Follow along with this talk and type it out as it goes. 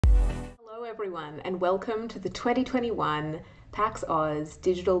everyone, and welcome to the 2021 PAX Aus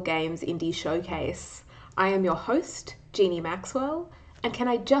Digital Games Indie Showcase. I am your host, Jini Maxwell, and can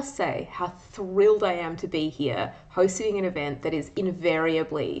I just say how thrilled I am to be here hosting an event that is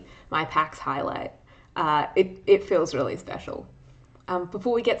invariably my PAX highlight. It feels really special.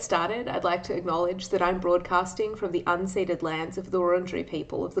 Before we get started, I'd like to acknowledge that I'm broadcasting from the unceded lands of the Wurundjeri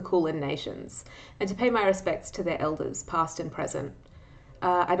people of the Kulin Nations, and to pay my respects to their elders, past and present.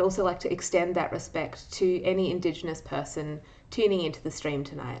 I'd also like to extend that respect to any Indigenous person tuning into the stream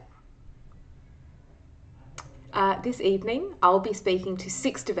tonight. This evening, I'll be speaking to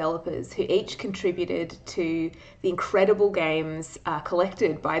 6 developers who each contributed to the incredible games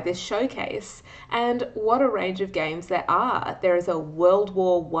collected by this showcase. And what a range of games there are. There is a World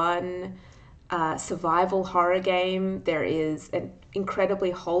War I survival horror game. There is an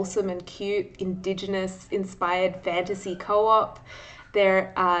incredibly wholesome and cute Indigenous-inspired fantasy co-op.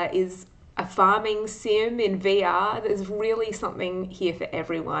 There is a farming sim in VR. There's really something here for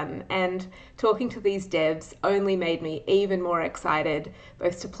everyone. And talking to these devs only made me even more excited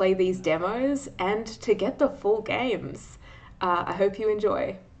both to play these demos and to get the full games. I hope you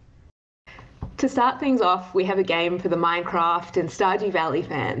enjoy. To start things off, we have a game for the Minecraft and Stardew Valley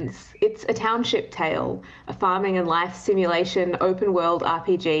fans. It's A Township Tale, a farming and life simulation open world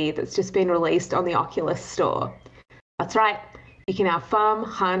RPG that's just been released on the Oculus Store. That's right. You can now farm,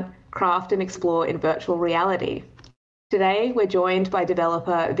 hunt, craft and explore in virtual reality. Today, we're joined by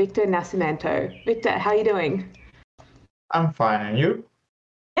developer Victor Nascimento. Victor, how are you doing? I'm fine, and you?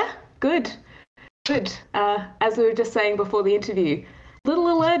 Yeah, good. Good. As we were just saying before the interview, a little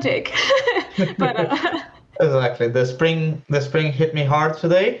allergic. but Exactly. The spring hit me hard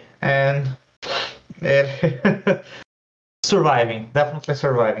today, and definitely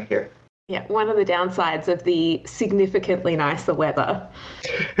surviving here. Yeah, one of the downsides of the significantly nicer weather.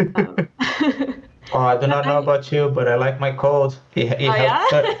 I do not know about you, but I like my cold. It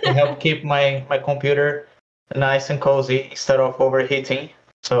helped keep my computer nice and cozy instead of overheating.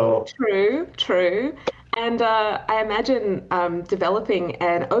 So True. And I imagine developing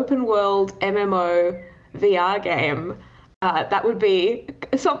an open world MMO VR game, that would be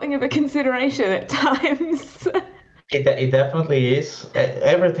something of a consideration at times. It definitely is.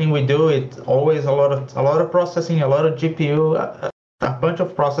 Everything we do, it's always a lot of processing, a lot of GPU, a bunch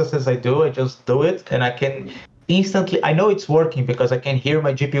of processes I just do it, and I can instantly, I know it's working because I can hear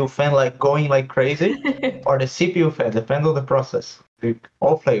my GPU fan like going like crazy, or the CPU fan, depends on the process.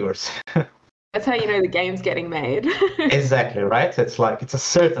 All flavors. That's how you know the game's getting made. Exactly, right? It's a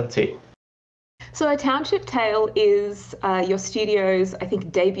certainty. So A Township Tale is your studio's, I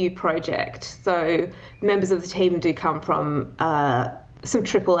think, debut project. So members of the team do come from some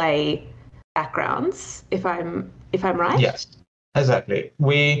AAA backgrounds, if I'm right. Yes, exactly.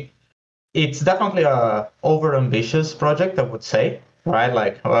 It's definitely a over-ambitious project, I would say. Right,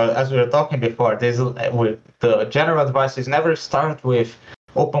 like as we were talking before, the general advice is never start with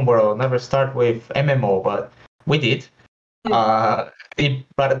open world, never start with MMO, but we did.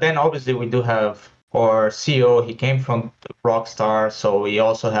 But then obviously we do have our CEO. He came from Rockstar, so we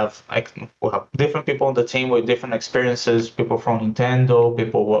also have different people on the team with different experiences. People from Nintendo,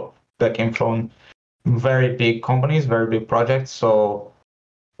 people that came from very big companies, very big projects. So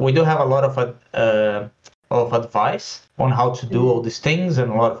we do have a lot of advice on how to do all these things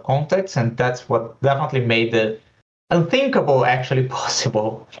and a lot of context, and that's what definitely made the unthinkable actually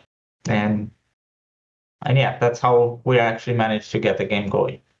possible. And yeah, that's how we actually managed to get the game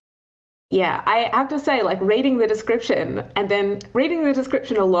going. Yeah, I have to say, like, reading the description and then reading the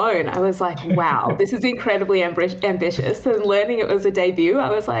description alone, I was like, wow, this is incredibly ambitious. And learning it was a debut,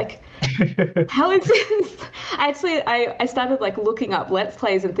 I was like, how is this? Actually, I started like looking up Let's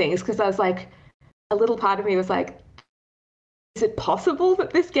Plays and things because I was like, a little part of me was like, is it possible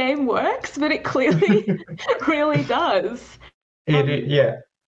that this game works? But it clearly really does. Yeah.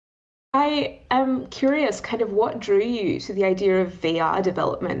 I am curious, kind of what drew you to the idea of VR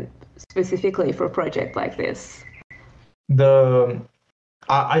development specifically for a project like this?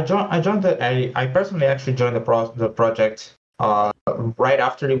 I personally actually joined the project right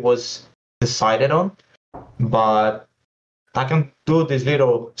after it was decided on, but I can do this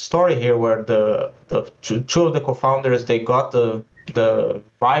little story here where the two of the co-founders, they got the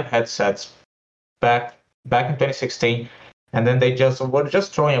Vive headsets back in 2016. And then they were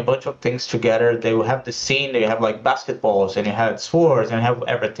just throwing a bunch of things together. They would have the scene, they have like basketballs, and you had swords, and you have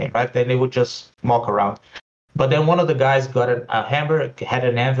everything, right? Then they would just walk around. But then one of the guys got a hammer, had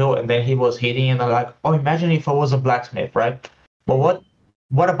an anvil, and then he was hitting, and I'm like, oh, imagine if I was a blacksmith, right? But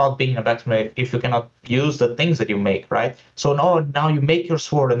what about being a blacksmith if you cannot use the things that you make, right? So now you make your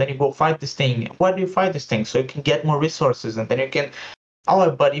sword and then you go fight this thing. Why do you fight this thing? So you can get more resources and then you can,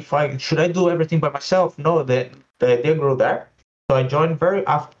 oh, but should I do everything by myself? No, the idea grew there. So I joined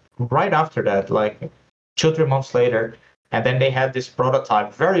right after that, like 2-3 months later. And then they had this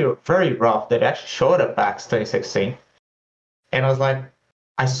prototype, very, very rough, that actually showed at PAX 2016. And I was like,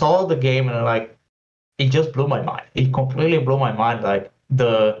 I saw the game and like, it just blew my mind. It completely blew my mind, like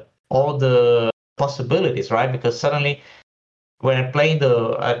all the possibilities, right? Because suddenly when I'm playing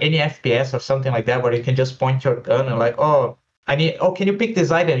any FPS or something like that, where you can just point your gun and like, can you pick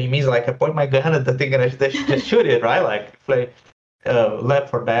this item? It means like I point my gun at the thing and I just shoot it, right? Like play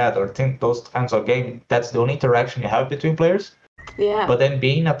Left 4 Dead or those kinds of game. That's the only interaction you have between players. Yeah. But then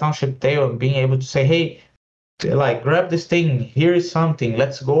being a Township Tale and being able to say, hey, like grab this thing, here is something,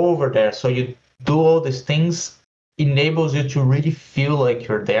 let's go over there. So you do all these things, enables you to really feel like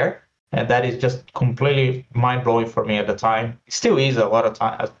you're there. And that is just completely mind-blowing for me at the time. It still is a lot of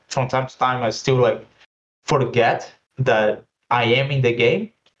time. From time to time, I still like forget that I am in the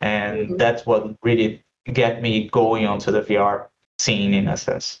game. And that's what really get me going onto the VR scene in a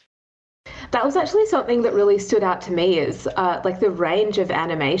sense. That was actually something that really stood out to me is like the range of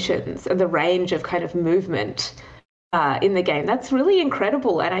animations and the range of kind of movement in the game. That's really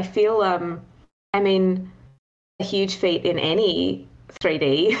incredible. And I feel, I mean, a huge feat in any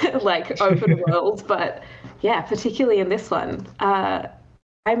 3D like open world, but yeah, particularly in this one.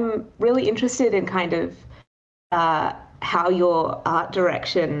 I'm really interested in kind of how your art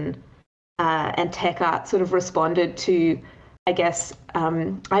direction and tech art sort of responded to, I guess,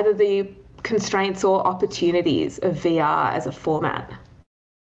 either the constraints or opportunities of VR as a format.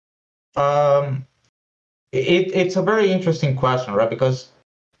 It's a very interesting question, right? Because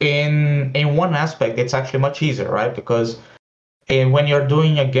in one aspect, it's actually much easier, right? Because when you're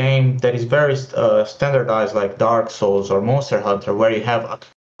doing a game that is very standardized, like Dark Souls or Monster Hunter, where you have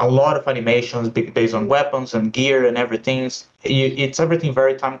a lot of animations based on weapons and gear and everything, it's everything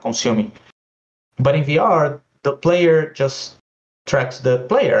very time consuming. But in VR, the player just tracks the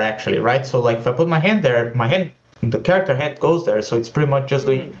player actually, right? So like if I put my hand there, the character hand goes there. So it's pretty much just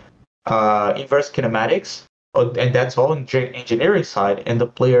doing inverse kinematics, and that's all in engineering side, and the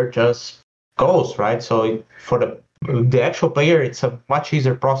player just goes, right? So for the actual player, it's a much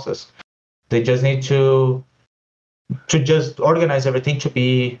easier process. They just need to just organize everything to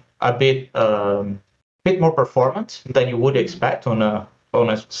be a bit more performant than you would expect on a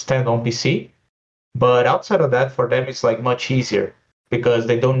standalone PC. But outside of that, for them, it's like much easier because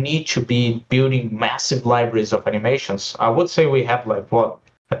they don't need to be building massive libraries of animations. I would say we have like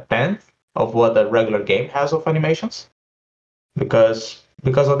a tenth of what a regular game has of animations, because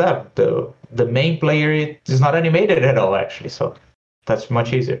of that, the main player is not animated at all actually. So that's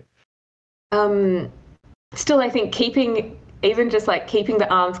much easier. Still, I think keeping the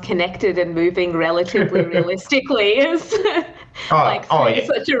arms connected and moving relatively realistically is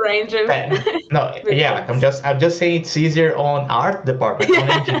such a range of I'm just saying it's easier on art department. On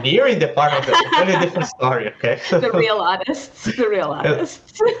engineering department, it's a totally different story. Okay. The real artists.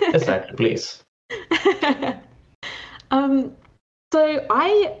 Exactly, please. So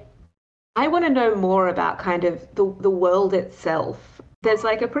I want to know more about kind of the world itself. There's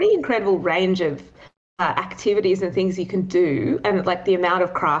like a pretty incredible range of activities and things you can do, and like the amount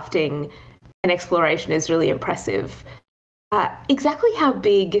of crafting and exploration is really impressive. Exactly how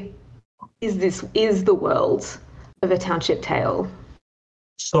big is the world of A Township Tale?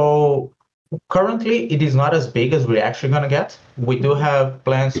 So currently it is not as big as we're actually going to get. We do have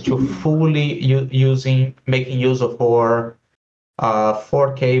plans to fully making use of our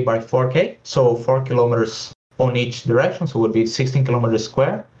 4K by 4K, so 4 kilometers on each direction, so it would be 16 kilometers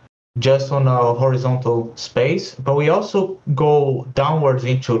square, just on a horizontal space. But we also go downwards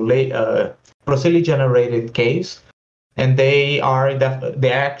into procedurally generated caves, and they're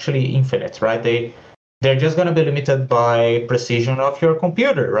actually infinite, right? They're just going to be limited by precision of your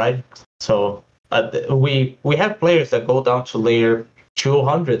computer, right? So we have players that go down to layer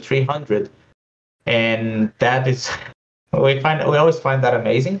 200, 300, and that is we always find that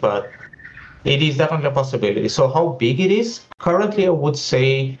amazing, but it is definitely a possibility. So how big it is currently, I would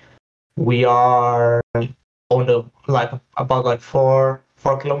say we are on about 4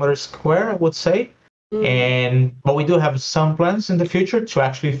 kilometers square, I would say. But we do have some plans in the future to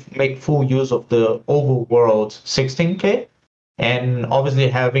actually make full use of the overworld 16K, and obviously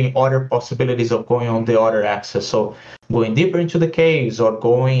having other possibilities of going on the other axis. So going deeper into the caves or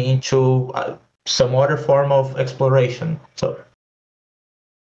going into some other form of exploration. So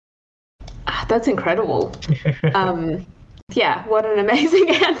that's incredible. Yeah, what an amazing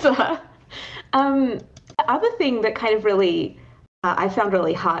answer. The other thing that kind of really I found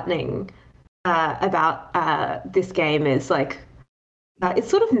really heartening about this game is like it's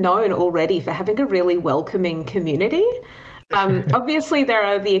sort of known already for having a really welcoming community. Obviously, there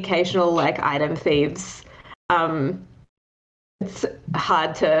are the occasional like item thieves. It's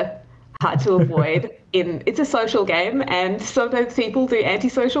hard to avoid. It's a social game, and sometimes people do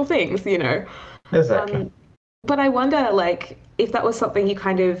antisocial things, you know. Exactly. But I wonder, like, if that was something you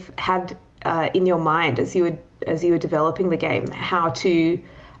kind of had in your mind as you were developing the game, how to,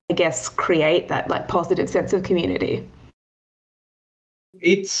 I guess, create that like positive sense of community.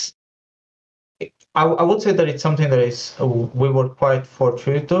 It's I would say that it's something that is we were quite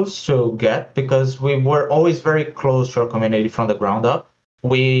fortuitous to get because we were always very close to our community from the ground up.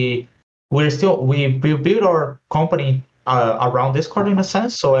 We we built our company around Discord in a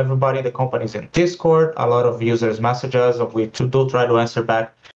sense. So everybody in the company is in Discord. A lot of users message us, and we do try to answer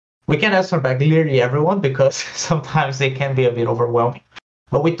back. We can answer back literally everyone because sometimes they can be a bit overwhelming.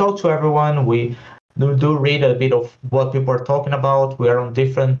 But we talk to everyone. We do read a bit of what people are talking about. We are on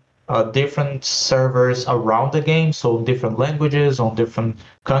different servers around the game, so different languages on different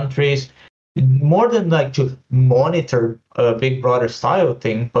countries. More than like to monitor a Big Brother style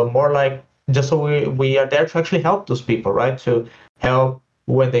thing, but more like just so we are there to actually help those people, right? To help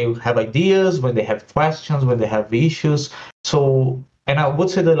when they have ideas, when they have questions, when they have issues. So, and I would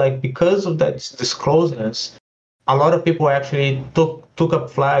say that like because of that this closeness, a lot of people actually took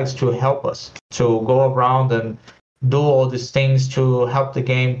up flags to help us to go around and do all these things to help the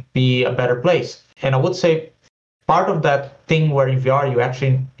game be a better place. And I would say part of that thing where in VR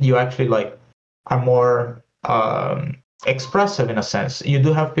you actually like are more expressive in a sense. You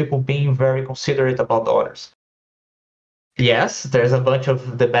do have people being very considerate about others. Yes, there's a bunch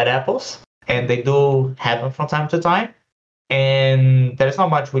of the bad apples, and they do happen from time to time. And there's not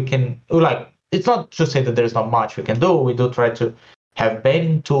much we can like. It's not to say that there's not much we can do. We do try to have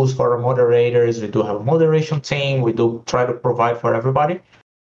banning tools for our moderators. We do have a moderation team. We do try to provide for everybody.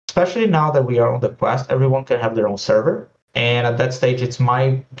 Especially now that we are on the Quest, everyone can have their own server. And at that stage, it's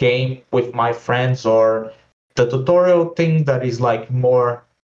my game with my friends or the tutorial thing that is like more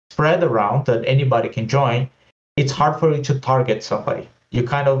spread around that anybody can join. It's hard for you to target somebody. You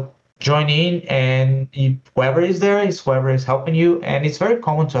kind of join in and whoever is there is whoever is helping you. And it's very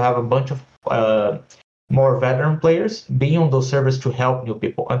common to have a bunch of more veteran players being on those servers to help new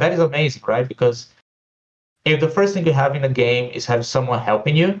people. And that is amazing, right? Because if the first thing you have in a game is have someone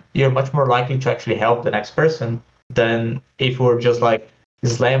helping you, you're much more likely to actually help the next person than if we're just like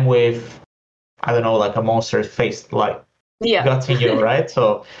slam with, I don't know, like a monster's face, like gutting you, right?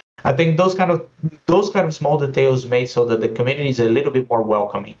 So I think those kind of small details made so that the community is a little bit more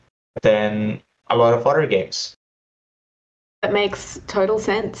welcoming than a lot of other games. That makes total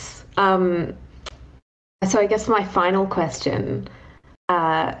sense. So I guess my final question,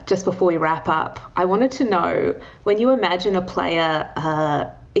 just before we wrap up, I wanted to know, when you imagine a player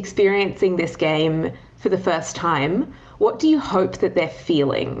experiencing this game for the first time, what do you hope that they're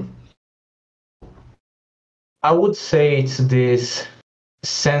feeling? I would say it's this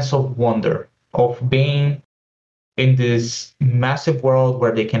sense of wonder of being in this massive world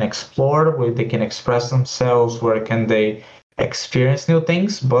where they can explore, where they can express themselves, where can they experience new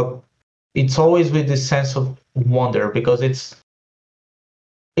things, but it's always with this sense of wonder because it's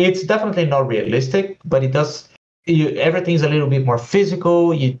definitely not realistic, but it does. Everything's a little bit more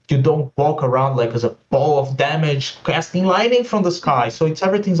physical. You don't walk around like as a ball of damage casting lightning from the sky. So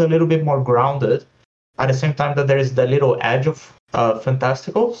everything's a little bit more grounded. At the same time that there is the little edge of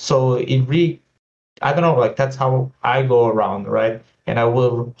fantastical. So it really, I don't know, like that's how I go around, right? And I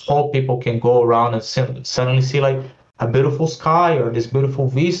will hope people can go around and suddenly see like a beautiful sky or this beautiful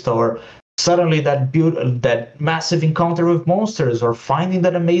vista or suddenly that massive encounter with monsters or finding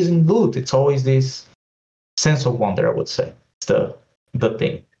that amazing loot. It's always this sense of wonder, I would say. It's the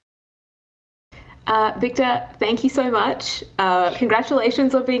thing. Victor, thank you so much.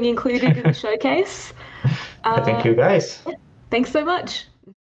 Congratulations on being included in the showcase. Thank you, guys. Thanks so much.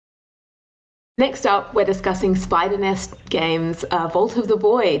 Next up, we're discussing Spider Nest Games' Vault of the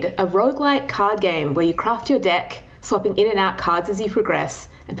Void, a roguelike card game where you craft your deck, swapping in and out cards as you progress,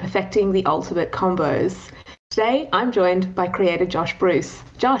 and perfecting the ultimate combos. Today, I'm joined by creator Josh Bruce.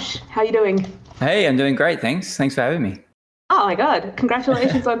 Josh, how are you doing? Hey, I'm doing great, thanks. Thanks for having me. Oh my God,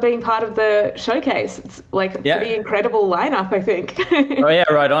 congratulations on being part of the showcase. It's like a pretty incredible lineup, I think. Oh yeah,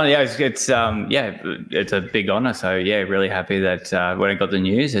 right on. Yeah, it's a big honor. So yeah, really happy that when I got the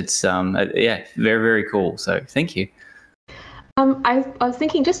news, it's very, very cool. So thank you. I was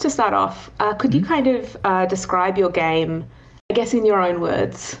thinking, just to start off, could you kind of describe your game I guess in your own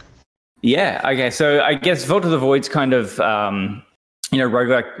words. Yeah. Okay. So I guess Vault of the Void's kind of,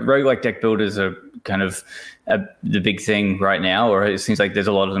 roguelike deck builders are kind of the big thing right now, or it seems like there's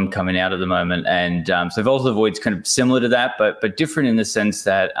a lot of them coming out at the moment. And so Vault of the Void's kind of similar to that, but different in the sense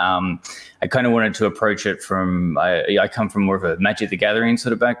that I kind of wanted to approach it from, I come from more of a Magic the Gathering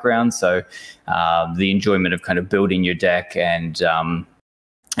sort of background. So the enjoyment of kind of building your deck and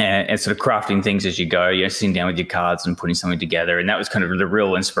sort of crafting things as you go, sitting down with your cards and putting something together. And that was kind of the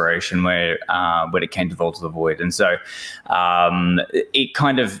real inspiration when it came to Vault of the Void. And so it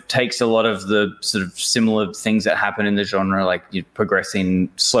kind of takes a lot of the sort of similar things that happen in the genre, like you're progressing,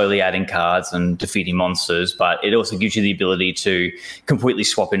 slowly adding cards and defeating monsters, but it also gives you the ability to completely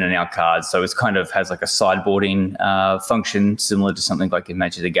swap in and out cards. So it's kind of has like a sideboarding function, similar to something like in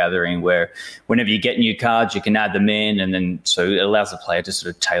Magic the Gathering, where whenever you get new cards, you can add them in, and then so it allows the player to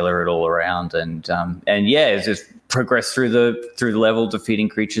sort of tailor it all around, and it's just progress through the level, defeating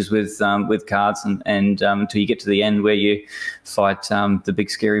creatures with cards, and until you get to the end where you fight the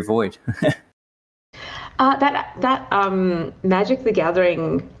big scary void. That Magic the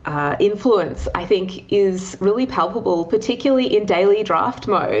Gathering influence, I think, is really palpable, particularly in daily draft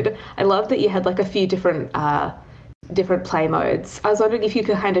mode. I love that you had like a few different play modes. I was wondering if you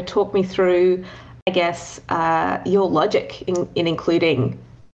could kind of talk me through, I guess, your logic in including,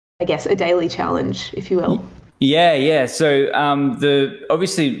 I guess, a daily challenge, if you will. Yeah. So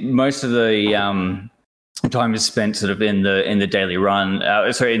obviously most of the time is spent sort of in the daily run,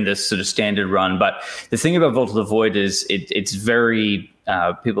 in the sort of standard run. But the thing about Vault of the Void is it's very,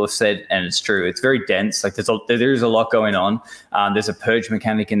 people have said, and it's true, it's very dense. Like there's a lot going on. There's a purge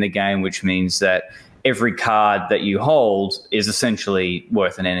mechanic in the game, which means that every card that you hold is essentially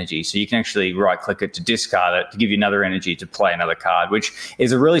worth an energy. So you can actually right-click it to discard it, to give you another energy to play another card, which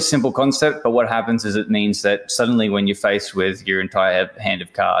is a really simple concept. But what happens is it means that suddenly when you're faced with your entire hand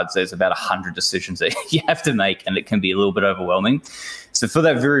of cards, there's about 100 decisions that you have to make, and it can be a little bit overwhelming. So for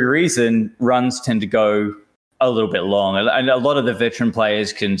that very reason, runs tend to go a little bit long. And a lot of the veteran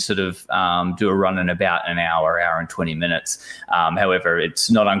players can sort of do a run in about an hour and 20 minutes. However, it's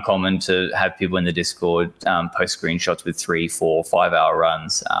not uncommon to have people in the Discord post screenshots with 3, 4, 5 hour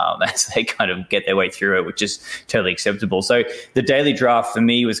runs as they kind of get their way through it, which is totally acceptable. So the daily draft for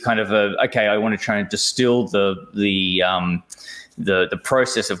me was kind of okay, I want to try and distill the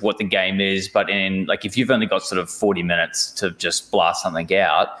process of what the game is, but in like if you've only got sort of 40 minutes to just blast something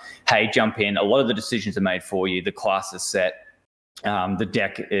out, hey, jump in. A lot of the decisions are made for you. The class is set. The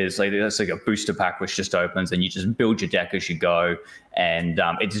deck is like there's like a booster pack which just opens, and you just build your deck as you go, and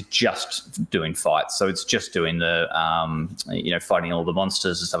it's just doing fights. So it's just doing the fighting all the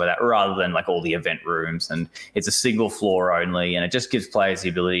monsters and stuff like that, rather than like all the event rooms. And it's a single floor only, and it just gives players the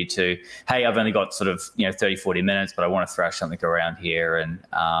ability to, hey, I've only got sort of 30-40 minutes, but I want to thrash something around here, and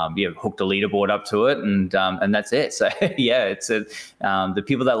hooked a leaderboard up to it, and that's it. So yeah, it's the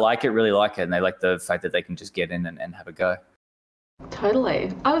people that like it really like it, and they like the fact that they can just get in and have a go.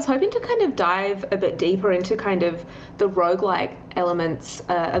 Totally. I was hoping to kind of dive a bit deeper into kind of the roguelike elements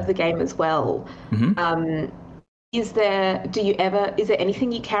of the game as well. Mm-hmm. Is there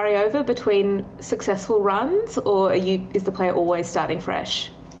anything you carry over between successful runs, or is the player always starting fresh?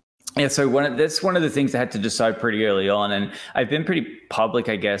 Yeah, so that's one of the things I had to decide pretty early on, and I've been pretty public,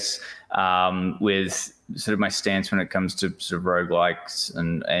 I guess, with sort of my stance when it comes to sort of roguelikes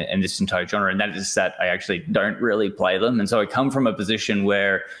and this entire genre, and that is that I actually don't really play them. And so I come from a position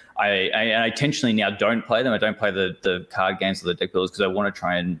where I intentionally now don't play them. I don't play the card games or the deck builders because I want to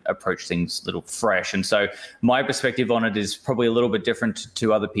try and approach things a little fresh. And so my perspective on it is probably a little bit different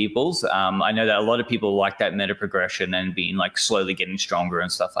to other people's. I know that a lot of people like that meta progression and being like slowly getting stronger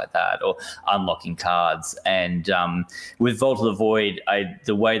and stuff like that, or unlocking cards. And with Vault of the Void,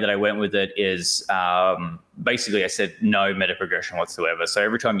 the way that I went with it is basically I said no meta progression whatsoever. So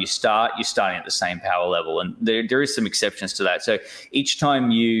every time you start, you're starting at the same power level, and there is some exceptions to that. So each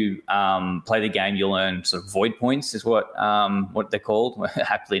time you play the game, you'll earn sort of void points, is what they're called.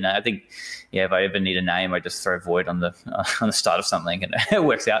 Happily, no, I think, yeah, if I ever need a name, I just throw void on the start of something, and it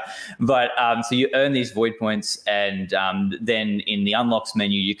works out. But so you earn these void points, and then in the unlocks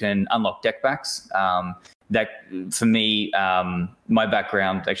menu, you can unlock deck backs. That for me, my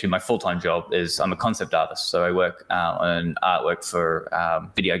background, actually my full-time job is I'm a concept artist. So I work on artwork for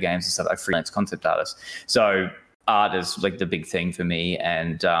video games and stuff. I freelance concept artist. So art is like the big thing for me.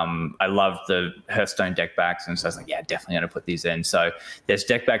 And I love the Hearthstone deck backs. And so I was like, yeah, definitely going to put these in. So there's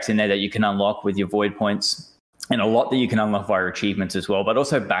deck backs in there that you can unlock with your void points. and a lot that you can unlock via achievements as well, but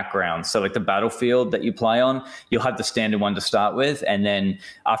also backgrounds. So like the battlefield that you play on, you'll have the standard one to start with. And then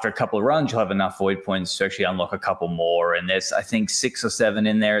after a couple of runs, you'll have enough void points to actually unlock a couple more. And there's, I think, 6 or 7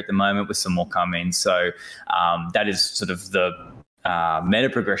 in there at the moment with some more coming. So that is sort of the meta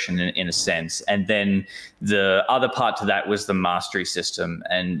progression in a sense. And then the other part to that was the mastery system.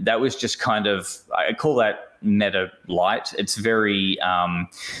 And that was just kind of, I call that meta light. It's very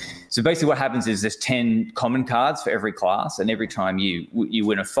so basically what happens is there's 10 common cards for every class, and every time you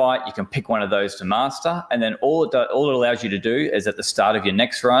win a fight, you can pick one of those to master, and then all it allows you to do is at the start of your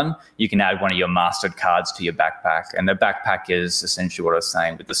next run, you can add one of your mastered cards to your backpack. And the backpack is essentially what I was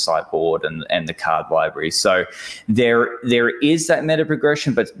saying with the sideboard and the card library. So there is that meta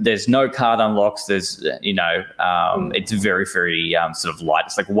progression, but there's no card unlocks. There's it's very, very sort of light.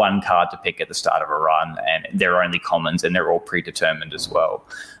 It's like one card to pick at the start of a run, and they're only commons, and they're all predetermined as well.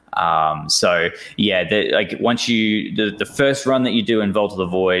 So yeah, like once the first run that you do in Vault of the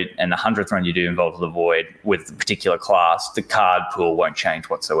Void and the 100th run you do in Vault of the Void with a particular class, the card pool won't change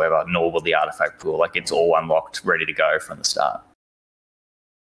whatsoever, nor will the artifact pool. Like it's all unlocked, ready to go from the start.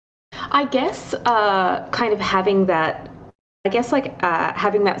 I guess kind of having that,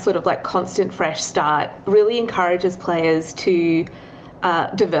 having that sort of like constant fresh start really encourages players to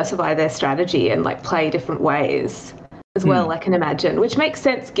diversify their strategy and like play different ways as well, I can imagine, which makes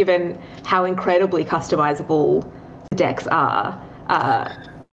sense given how incredibly customizable the decks are.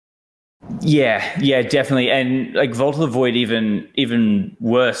 Yeah, definitely. And like Vault of the Void, even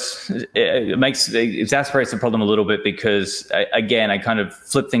worse, it exacerbates the problem a little bit because, again, I kind of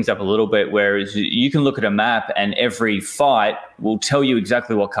flip things up a little bit, whereas you can look at a map and every fight will tell you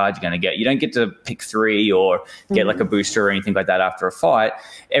exactly what card you're going to get. You don't get to pick 3 or get like a booster or anything like that after a fight.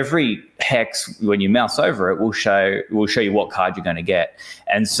 Every hex, when you mouse over it, will show you what card you're going to get.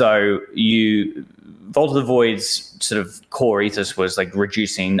 And so Vault of the Void's sort of core ethos was like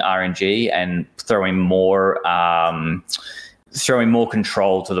reducing RNG and throwing more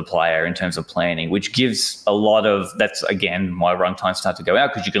control to the player in terms of planning, which gives a lot of, that's again why runtimes start to go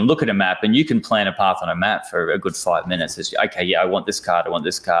out, because you can look at a map and you can plan a path on a map for a good 5 minutes. It's, okay, yeah, I want this card,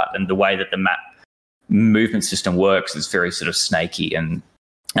 and the way that the map movement system works is very sort of snaky. And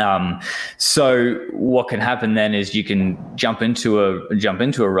so what can happen then is you can jump into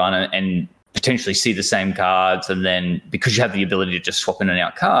a run and potentially see the same cards, and then because you have the ability to just swap in and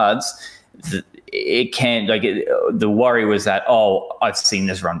out cards, it can, like, the worry was that, oh, I've seen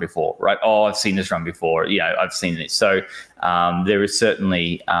this run before, right? Oh, I've seen this run before, I've seen this. So there is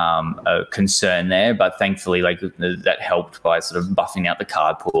certainly a concern there, but thankfully, like, that helped by sort of buffing out the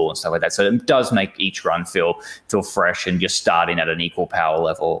card pool and stuff like that. So it does make each run feel fresh, and you're starting at an equal power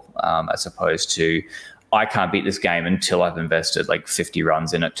level, as opposed to, I can't beat this game until I've invested like 50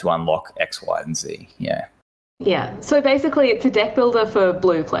 runs in it to unlock X, Y, and Z. Yeah. Yeah. So basically, it's a deck builder for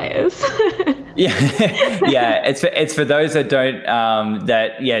blue players. Yeah. It's for those that don't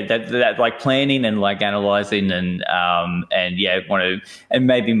that like planning and like analyzing and might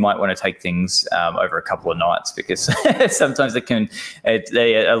want to take things over a couple of nights, because sometimes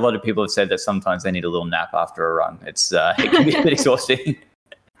a lot of people have said that sometimes they need a little nap after a run. It can be a bit exhausting.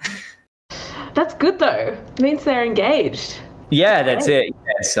 That's good though. It means they're engaged. Yeah, that's it.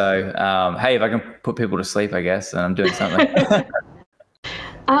 Yeah. So, hey, if I can put people to sleep, I guess, then I'm doing something.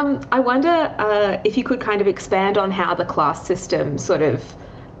 I wonder if you could kind of expand on how the class system sort of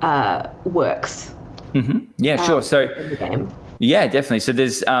works. Mm-hmm. Yeah, sure. So, in the game. Yeah, definitely. So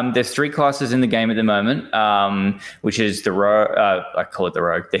there's 3 classes in the game at the moment, which is the I call it the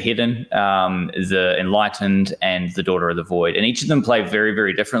Rogue, the Hidden, the Enlightened, and the Daughter of the Void. And each of them play very,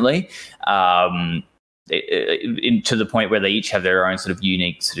 very differently, to the point where they each have their own sort of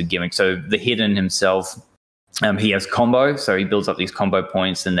unique sort of gimmick. So the Hidden himself, he has combo, so he builds up these combo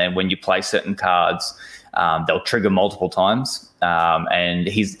points, and then when you play certain cards, they'll trigger multiple times. And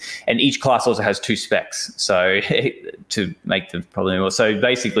each class also has 2 specs, so to make the problem more. So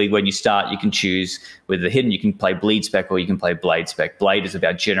basically, when you start, you can choose with the Hidden, you can play Bleed spec or you can play Blade spec. Blade is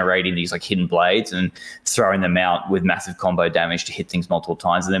about generating these like hidden blades and throwing them out with massive combo damage to hit things multiple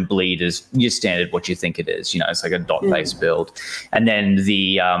times. And then Bleed is your standard, what you think it is. It's like a dot-based build. And then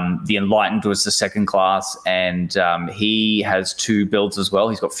the Enlightened was the second class, and he has 2 builds as well.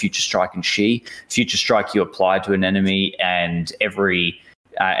 He's got Future Strike and She. Future Strike you apply to an enemy, and every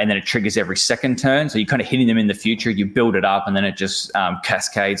and then it triggers every second turn. So you're kind of hitting them in the future, you build it up, and then it just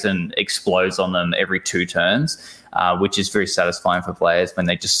cascades and explodes on them every 2 turns, which is very satisfying for players when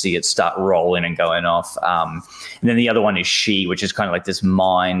they just see it start rolling and going off. And then the other one is She, which is kind of like this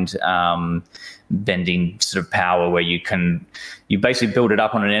mind bending sort of power where you basically build it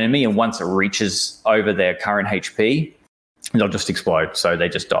up on an enemy, and once it reaches over their current HP, they'll just explode, so they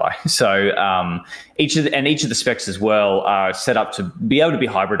just die. So each of the specs as well are set up to be able to be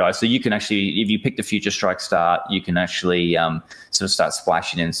hybridized. So you can actually, if you pick the Future Strike start, you can actually sort of start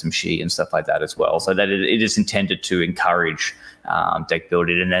splashing in some She and stuff like that as well. So that it is intended to encourage deck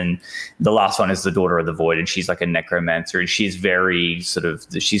building. And then the last one is the Daughter of the Void, and she's like a necromancer, and she's very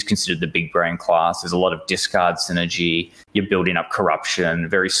she's considered the big brain class. There's a lot of discard synergy. You're building up corruption,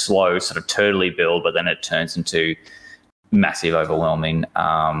 very slow sort of turtley build, but then it turns into massive, overwhelming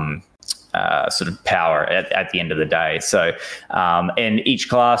sort of power at the end of the day. So, and each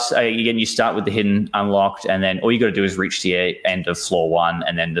class, again, you start with the hidden unlocked, and then all you got to do is reach the end of floor 1,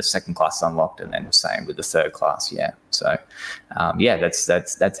 and then the second class is unlocked, and then same with the third class. Yeah. So, yeah,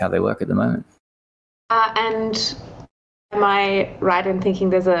 that's how they work at the moment. And am I right in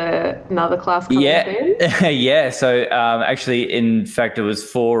thinking there's another class coming soon? Yeah. So actually, in fact, it was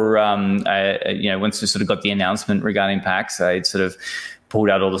for once we sort of got the announcement regarding PAX, I sort of pulled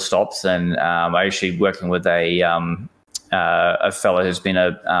out all the stops, and I actually working with a fellow who's been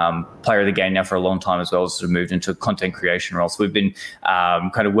a player of the game now for a long time as well, sort of moved into a content creation role. So we've been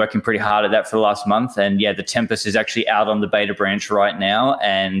kind of working pretty hard at that for the last month. And yeah, the Tempest is actually out on the beta branch right now,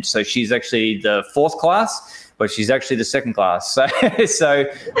 and so she's actually the 4th class, but she's actually the 2nd class. So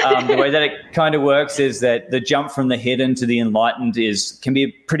the way that it kind of works is that the jump from the hidden to the enlightened can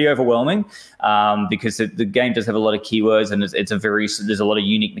be pretty overwhelming, because the game does have a lot of keywords, and there's a lot of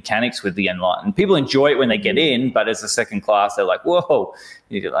unique mechanics with the enlightened. People enjoy it when they get in, but as a 2nd class, they're like, whoa,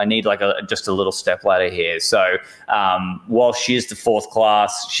 I need like just a little step ladder here. So while she is the 4th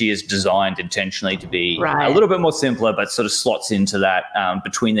class, she is designed intentionally to be a little bit more simpler, but sort of slots into that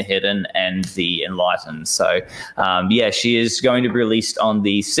between the hidden and the enlightened. So yeah, she is going to be released on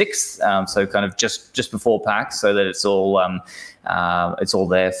the 6th, so kind of just before PAX, so that it's all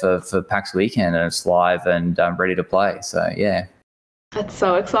there for PAX weekend, and it's live and ready to play. So yeah. That's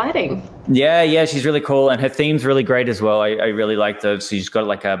so exciting. Yeah, she's really cool, and her theme's really great as well. I really like so she's got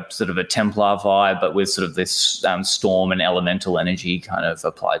like a sort of a Templar vibe, but with sort of this storm and elemental energy kind of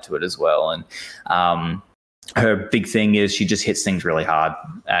applied to it as well. And her big thing is she just hits things really hard,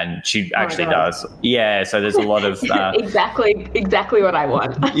 and she actually does. Yeah, so there's a lot of exactly what I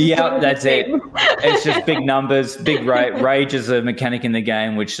want. Yeah, that's it. It's just big numbers, big rage is a mechanic in the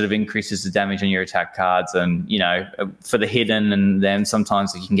game, which sort of increases the damage on your attack cards. And for the hidden, and then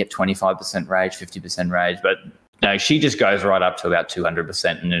sometimes you can get 25% rage, 50% rage, but no, she just goes right up to about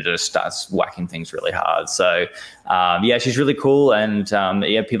 200%, and it just starts whacking things really hard. So, yeah, she's really cool, and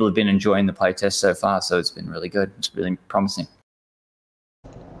yeah, people have been enjoying the playtest so far, so it's been really good. It's really promising.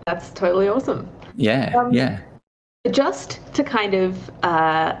 That's totally awesome. Yeah, yeah. Just to kind of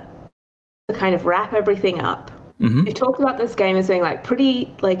wrap everything up, you talked about this game as being like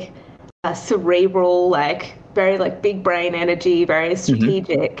pretty like cerebral, like very like big brain energy, very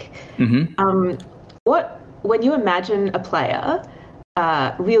strategic. When you imagine a player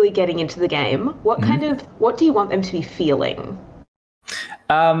really getting into the game, what do you want them to be feeling?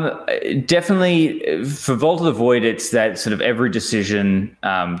 Definitely for Vault of the Void, it's that sort of every decision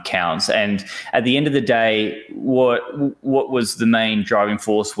counts. And at the end of the day, what was the main driving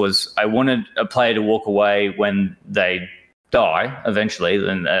force was I wanted a player to walk away when they die eventually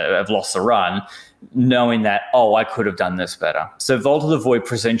and have lost the run, knowing that, oh, I could have done this better. So Vault of the Void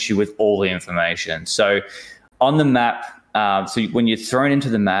presents you with all the information. So on the map, so when you're thrown into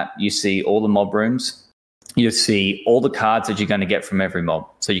the map, you see all the mob rooms, you see all the cards that you're going to get from every mob.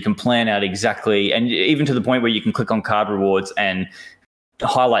 So you can plan out exactly, and even to the point where you can click on card rewards and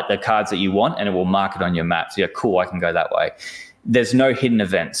highlight the cards that you want, and it will mark it on your map. So you're cool, I can go that way. There's no hidden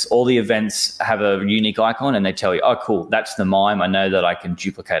events. All the events have a unique icon, and they tell you, oh, cool, that's the mime. I know that I can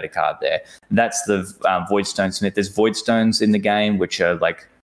duplicate a card there. That's the Voidstone Smith. There's Voidstones in the game, which are like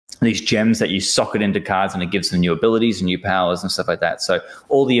these gems that you socket into cards, and it gives them new abilities and new powers and stuff like that. So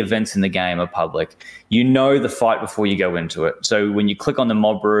all the events in the game are public. You know the fight before you go into it. So when you click on the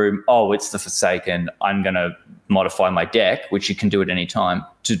mob room, oh, it's the Forsaken, I'm going to modify my deck, which you can do at any time,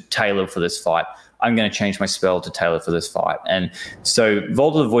 to tailor for this fight. I'm going to change my spell to tailor for this fight. And so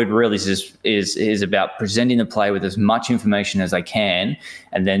Vault of the Void really is about presenting the player with as much information as I can.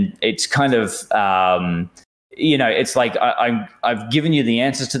 And then it's kind of, it's like I've given you the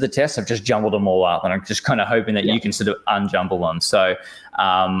answers to the test. I've just jumbled them all up, and I'm just kind of hoping that you can sort of unjumble them. So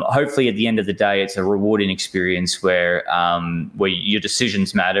hopefully at the end of the day, it's a rewarding experience where your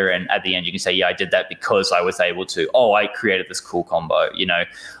decisions matter. And at the end, you can say, yeah, I did that because I was able to. Oh, I created this cool combo.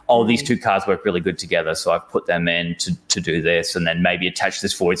 These two cards work really good together, so I've put them in to do this, and then maybe attach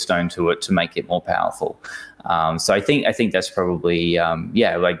this void stone to it to make it more powerful. So I think that's probably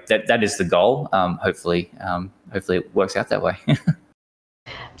like that is the goal. Hopefully it works out that way.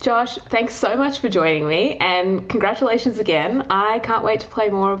 Josh, thanks so much for joining me, and congratulations again. I can't wait to play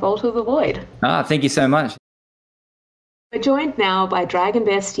more of Vault of the Void. Thank you so much. We're joined now by Dragon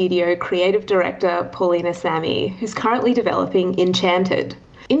Bear Studio creative director Paulina Sami, who's currently developing Enchanted.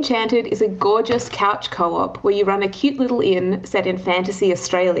 Enchanted is a gorgeous couch co-op where you run a cute little inn set in fantasy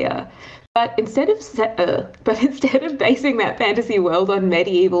Australia. But instead of basing that fantasy world on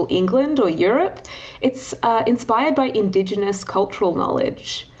medieval England or Europe, it's inspired by Indigenous cultural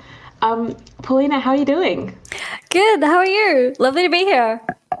knowledge. Paulina, how are you doing? Good. How are you? Lovely to be here.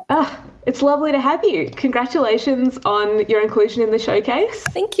 It's lovely to have you. Congratulations on your inclusion in the showcase.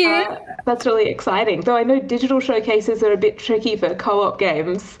 Thank you. That's really exciting. Though I know digital showcases are a bit tricky for co-op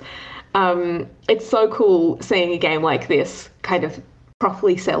games. It's so cool seeing a game like this kind of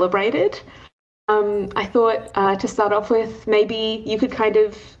properly celebrated. I thought to start off with, maybe you could kind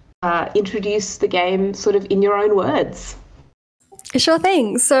of introduce the game sort of in your own words. Sure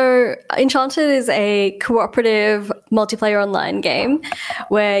thing. So Enchanted is a cooperative multiplayer online game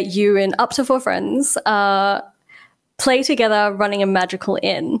where you and up to 4 friends play together running a magical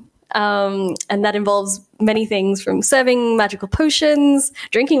inn. And that involves many things from serving magical potions,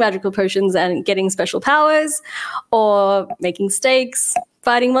 drinking magical potions and getting special powers, or making steaks,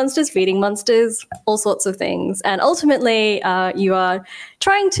 fighting monsters, feeding monsters, all sorts of things. And ultimately, you are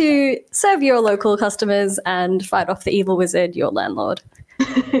trying to serve your local customers and fight off the evil wizard, your landlord.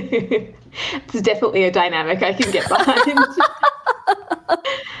 It's definitely a dynamic I can get behind.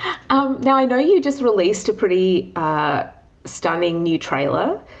 Now, I know you just released a pretty stunning new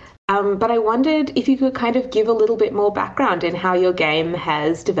trailer. But I wondered if you could kind of give a little bit more background in how your game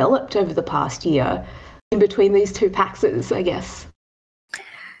has developed over the past year in between these two PAXs, I guess.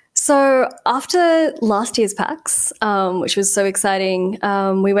 So after last year's PAX, which was so exciting,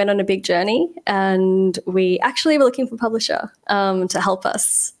 we went on a big journey, and we actually were looking for a publisher to help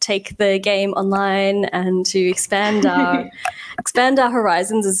us take the game online and to expand our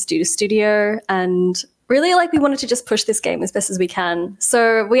horizons as a studio. And really, we wanted to just push this game as best as we can.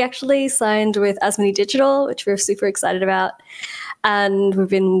 So we actually signed with As Many Digital, which we're super excited about. And we've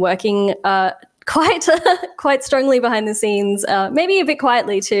been working quite strongly behind the scenes, maybe a bit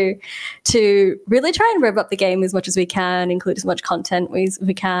quietly too, to really try and rev up the game as much as we can, include as much content as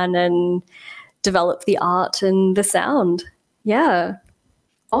we can, and develop the art and the sound. Yeah.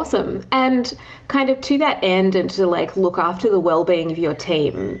 Awesome. And kind of to that end, and to look after the well-being of your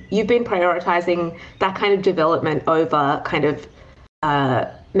team, you've been prioritizing that kind of development over kind of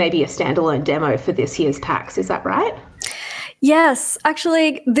maybe a standalone demo for this year's PAX. Is that right? Yes,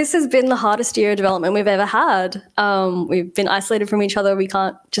 actually, this has been the hardest year of development we've ever had. We've been isolated from each other. We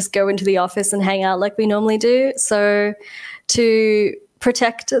can't just go into the office and hang out like we normally do. So to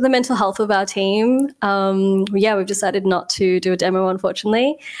protect the mental health of our team, we've decided not to do a demo,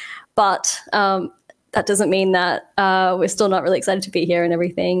 unfortunately. But that doesn't mean that we're still not really excited to be here and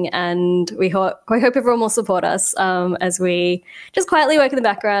everything. And we hope everyone will support us as we just quietly work in the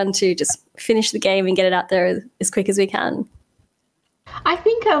background to just finish the game and get it out there as quick as we can. I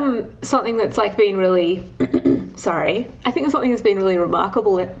think something that's been really I think something that's been really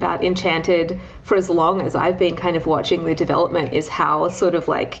remarkable about Enchanted for as long as I've been kind of watching the development is how sort of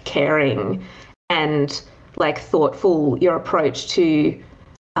caring and thoughtful your approach to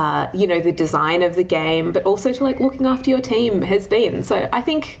the design of the game, but also to looking after your team has been. So I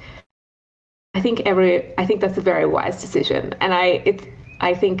think that's a very wise decision, and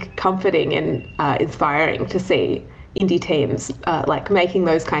I think comforting and inspiring to see indie teams making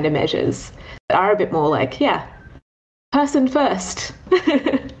those kind of measures that are a bit more person first.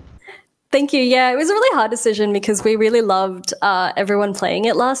 Thank you. Yeah, it was a really hard decision because we really loved everyone playing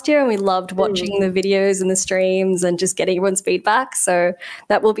it last year, and we loved watching the videos and the streams and just getting everyone's feedback. So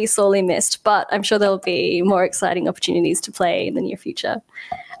that will be sorely missed, but I'm sure there'll be more exciting opportunities to play in the near future.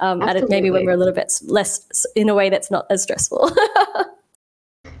 And maybe when we're a little bit less, in a way that's not as stressful.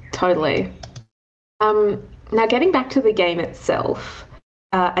 Totally. Now, getting back to the game itself,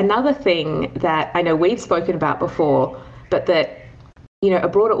 another thing that I know we've spoken about before, but that a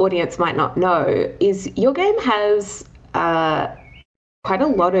broader audience might not know, is your game has quite a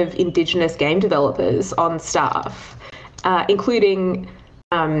lot of Indigenous game developers on staff, including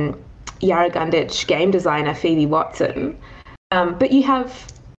Yarragunditj game designer Phoebe Watson. But you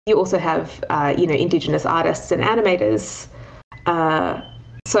also have Indigenous artists and animators.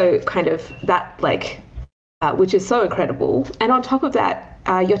 So kind of that which is so incredible. And on top of that,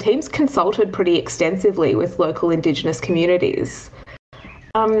 your team's consulted pretty extensively with local Indigenous communities.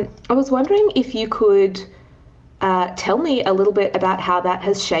 I was wondering if you could tell me a little bit about how that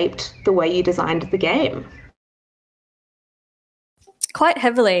has shaped the way you designed the game. Quite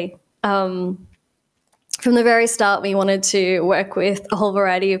heavily. From the very start, we wanted to work with a whole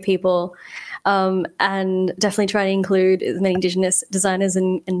variety of people, and definitely try to include as many Indigenous designers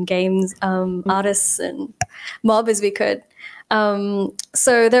and games artists and mob as we could.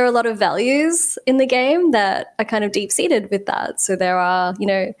 So there are a lot of values in the game that are kind of deep-seated with that. So there are,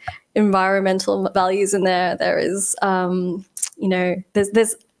 environmental values in there. There is,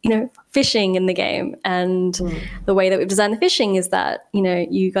 there's fishing in the game, and the way that we've designed the fishing is that,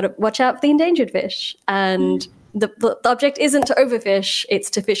 you got to watch out for the endangered fish, and the object isn't to overfish, it's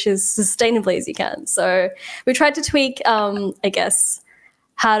to fish as sustainably as you can. So we tried to tweak, how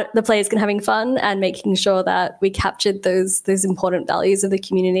the players can having fun and making sure that we captured those important values of the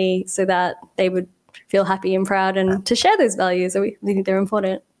community so that they would feel happy and proud and to share those values. So we think they're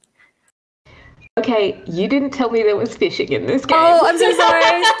important. Okay, you didn't tell me there was fishing in this game. Oh, I'm so sorry.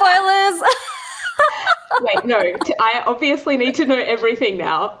 Spoilers. Wait, no. I obviously need to know everything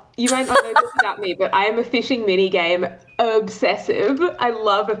now. You might not know this about me, but I am a fishing minigame obsessive. I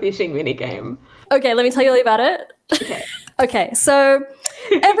love a fishing minigame. Okay, let me tell you all about it. Okay, so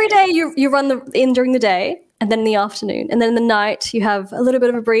every day you run during the day, and then in the afternoon, and then in the night you have a little bit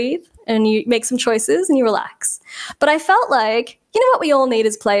of a breathe, and you make some choices and you relax. But I felt like, what we all need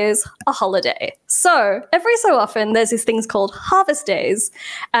as players? A holiday. So every so often there's these things called harvest days,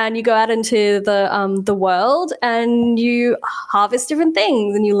 and you go out into the world and you harvest different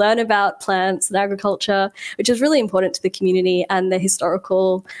things and you learn about plants and agriculture, which is really important to the community and the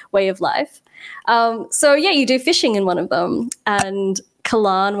historical way of life. You do fishing in one of them, and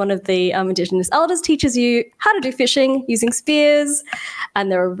Kalan, one of the Indigenous elders, teaches you how to do fishing using spears,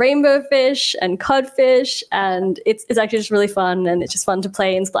 and there are rainbow fish and codfish, and it's actually just really fun, and it's just fun to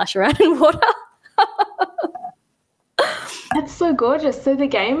play and splash around in water. That's so gorgeous. So the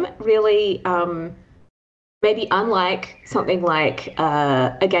game really, maybe unlike something like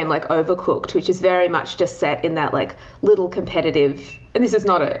a game like Overcooked, which is very much just set in that little competitive, and this is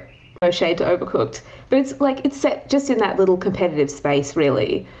not no shade to Overcooked, but it's set just in that little competitive space,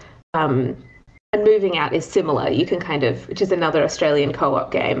 really. And moving out is similar. You can which is another Australian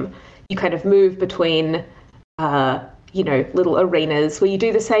co-op game, you kind of move between, little arenas where you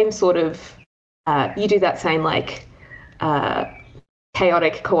do the same sort of, you do that same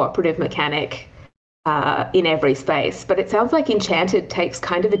chaotic cooperative mechanic in every space. But it sounds like Enchanted takes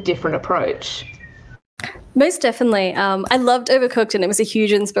kind of a different approach. Most definitely. I loved Overcooked, and it was a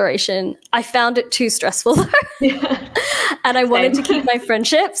huge inspiration. I found it too stressful though. Yeah. And I wanted to keep my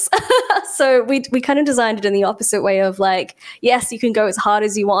friendships. So we kind of designed it in the opposite way of yes, you can go as hard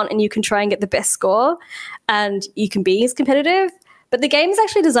as you want and you can try and get the best score and you can be as competitive. But the game is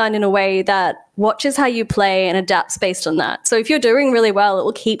actually designed in a way that watches how you play and adapts based on that. So if you're doing really well, it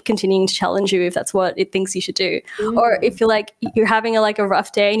will keep continuing to challenge you if that's what it thinks you should do. Or if you're having a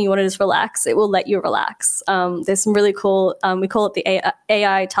rough day and you want to just relax, it will let you relax. There's some really cool, we call it the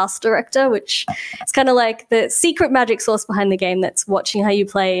AI task director, which is kind of like the secret magic source behind the game that's watching how you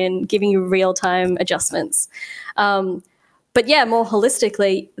play and giving you real-time adjustments. But yeah, more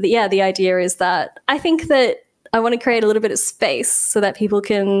holistically, the idea is that I think that I want to create a little bit of space so that people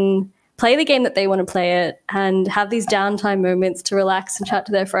can play the game that they want to play it and have these downtime moments to relax and chat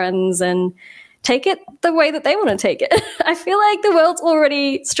to their friends and take it the way that they want to take it. I feel like the world's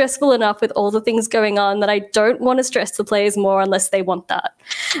already stressful enough with all the things going on that I don't want to stress the players more unless they want that.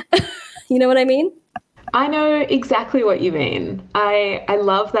 You know what I mean? I know exactly what you mean. I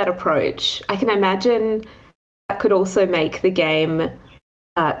love that approach. I can imagine that could also make the game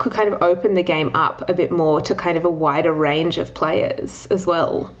could kind of open the game up a bit more to kind of a wider range of players as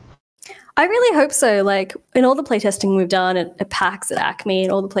well. I really hope so. In all the playtesting we've done at PAX, at Acme,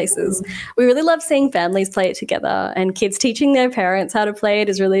 and all the places, we really love seeing families play it together, and kids teaching their parents how to play it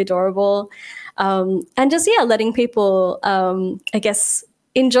is really adorable. And just, letting people,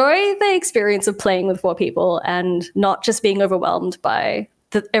 enjoy the experience of playing with 4 people and not just being overwhelmed by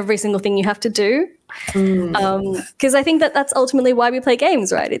every single thing you have to do. Because I think that's ultimately why we play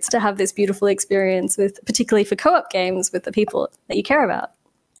games, right? It's to have this beautiful experience particularly for co-op games, with the people that you care about.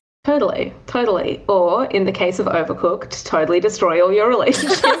 Totally, totally. Or in the case of Overcooked, totally destroy all your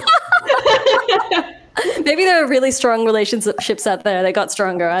relationships. Maybe there are really strong relationships out there that got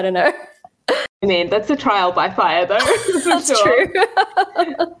stronger. I don't know. I mean, that's a trial by fire, though. That's sure. true.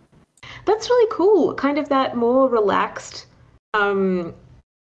 That's really cool. Kind of that more relaxed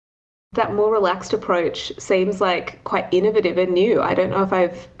approach seems like quite innovative and new. I don't know if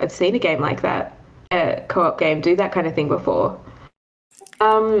I've seen a game like that, a co-op game, do that kind of thing before.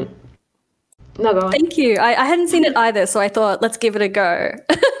 No, go on. Thank you. I hadn't seen it either, so I thought, let's give it a go.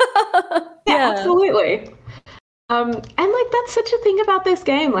 Yeah, absolutely. And like that's such a thing about this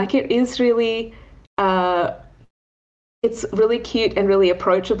game. Like it is really, it's really cute and really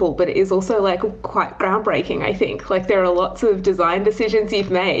approachable, but it is also like quite groundbreaking. I think like there are lots of design decisions you've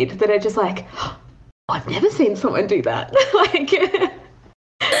made that are just like, oh, I've never seen someone do that. Like.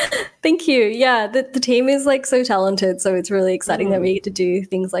 Thank you. Yeah, the team is like so talented, so it's really exciting that we get to do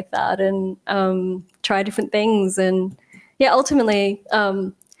things like that and try different things. And yeah, ultimately,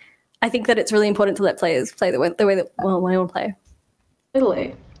 I think that it's really important to let players play the way that I want to play.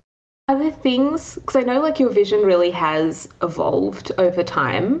 Totally. Are there things, because I know like your vision really has evolved over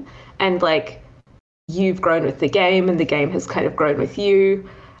time and like you've grown with the game and the game has kind of grown with you.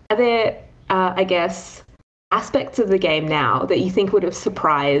 Are there, I guess, aspects of the game now that you think would have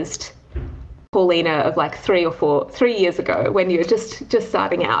surprised Paulina of like 3 years ago when you were just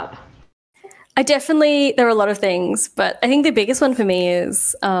starting out? There are a lot of things, but I think the biggest one for me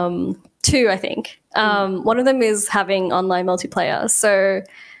is two, I think. One of them is having online multiplayer so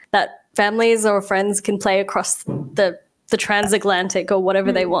that families or friends can play across the transatlantic or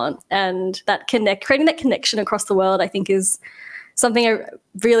whatever they want. And that creating that connection across the world, I think is something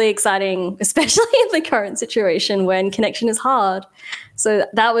really exciting, especially in the current situation when connection is hard. So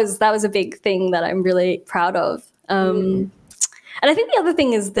that was a big thing that I'm really proud of. And I think the other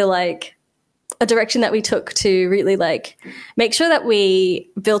thing is a direction that we took to really make sure that we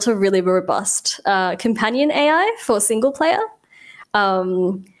built a really robust companion AI for single player.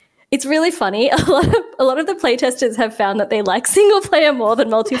 It's really funny. A lot of the playtesters have found that they like single player more than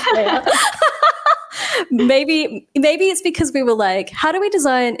multiplayer. Maybe it's because we were like, how do we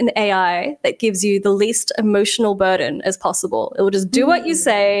design an AI that gives you the least emotional burden as possible? It will just do what you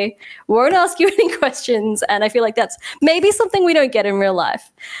say, won't ask you any questions, and I feel like that's maybe something we don't get in real life.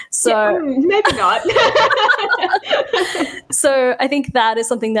 So maybe not. So I think that is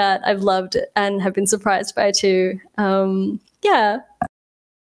something that I've loved and have been surprised by too. Yeah.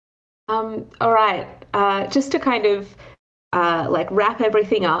 All right. Just to kind of wrap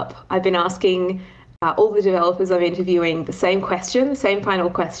everything up, I've been asking all the developers I'm interviewing the same final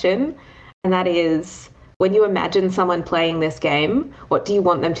question, and that is, when you imagine someone playing this game, what do you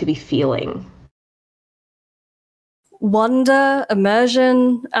want them to be feeling? Wonder,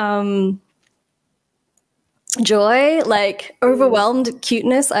 immersion, joy, overwhelmed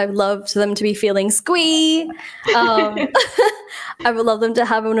cuteness. I would love them to be feeling squee. I would love them to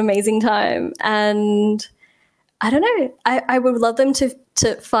have an amazing time. And I don't know, I would love them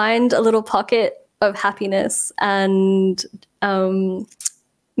to find a little pocket of happiness and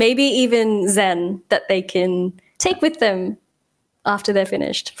maybe even zen that they can take with them after they're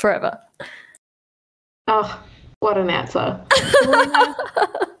finished forever. Oh, what an answer.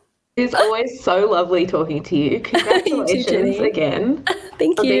 It's always so lovely talking to you. Congratulations again.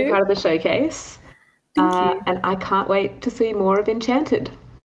 Thank on you. Being part of the showcase. Thank you. And I can't wait to see more of Enchanted.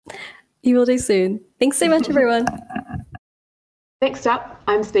 You will do soon. Thanks so much, everyone. Next up,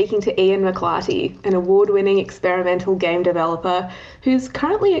 I'm speaking to Ian McClarty, an award-winning experimental game developer who's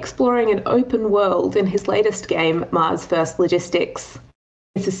currently exploring an open world in his latest game, Mars First Logistics.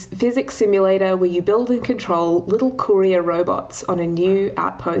 It's a physics simulator where you build and control little courier robots on a new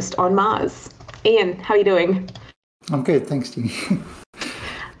outpost on Mars. Ian, how are you doing? I'm good, thanks, Jini.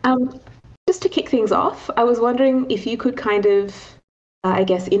 Just to kick things off, I was wondering if you could kind of,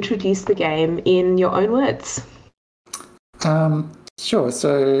 introduce the game in your own words. Sure.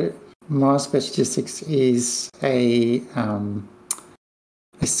 So Mars First Logistics is a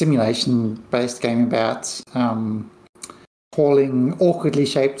simulation-based game about hauling awkwardly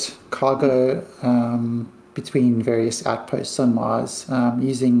shaped cargo between various outposts on Mars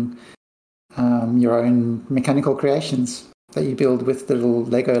using your own mechanical creations that you build with little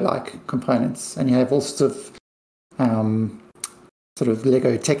Lego-like components. And you have all sorts of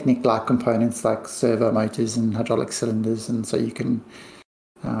Lego Technic-like components like servo motors and hydraulic cylinders, and so you can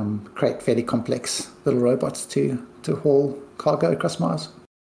create fairly complex little robots to haul cargo across Mars.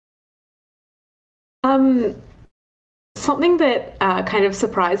 Something that kind of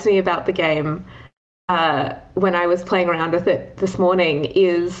surprised me about the game when I was playing around with it this morning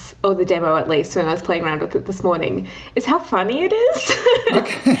is, or the demo at least, when I was playing around with it this morning, is how funny it is.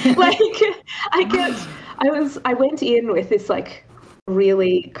 Okay. Like, I went in with this like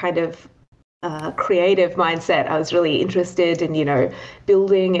really kind of creative mindset. I was really interested in,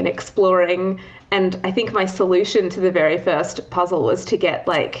 building and exploring. And I think my solution to the very first puzzle was to get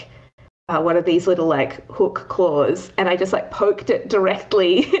like one of these little like hook claws, and I just like poked it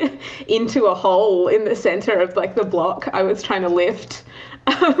directly into a hole in the center of like the block I was trying to lift,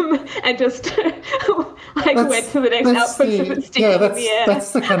 and just went to the next output of it sticking in the air.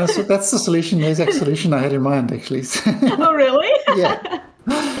 That's the solution, the exact solution I had in mind actually. Oh really? Yeah.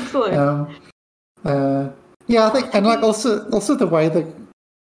 Excellent. Yeah, I think, and like also the way that.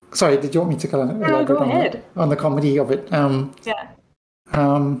 Sorry, did you want me to kind of elaborate on the comedy of it?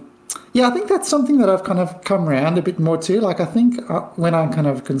 Yeah, I think that's something that I've kind of come around a bit more to. Like, I think when I kind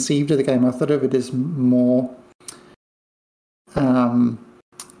of conceived of the game, I thought of it as more,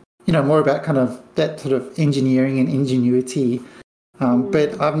 more about kind of that sort of engineering and ingenuity.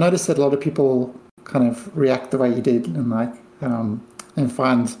 But I've noticed that a lot of people kind of react the way you did, and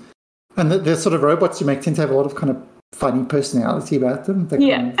find, and the sort of robots you make tend to have a lot of kind of funny personality about them. The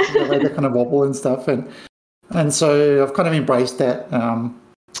way they kind of wobble and stuff, and so I've kind of embraced that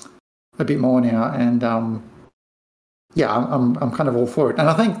a bit more now, and I'm kind of all for it. And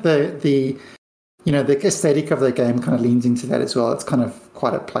I think the aesthetic of the game kind of leans into that as well. It's kind of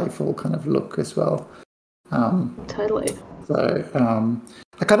quite a playful kind of look as well. Totally. So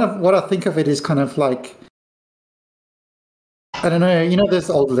I kind of, what I think of it is kind of like, I don't know, there's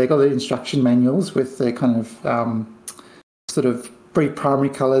old Lego instruction manuals with the kind of sort of pre-primary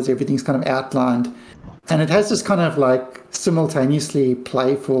colors, everything's kind of outlined. And it has this kind of like simultaneously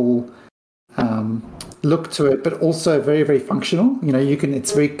playful look to it, but also very, very functional.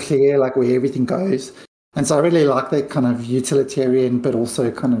 It's very clear like where everything goes. And so I really like that kind of utilitarian, but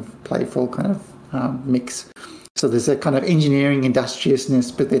also kind of playful kind of mix. So there's a kind of engineering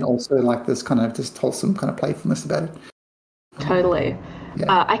industriousness, but then also like this kind of just wholesome kind of playfulness about it. Totally.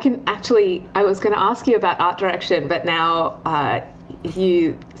 Yeah. I was going to ask you about art direction, but now if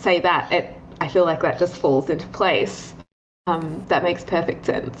you say that, I feel like that just falls into place. That makes perfect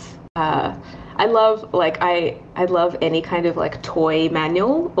sense. I love I love any kind of like toy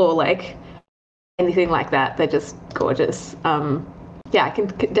manual or like anything like that. They're just gorgeous. I can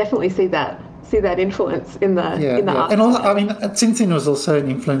definitely see that influence in the art. And also, I mean, Tintin was also an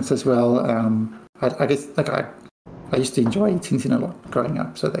influence as well. I guess like I used to enjoy Tintin a lot growing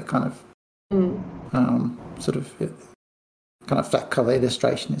up, so that kind of sort of kind of flat color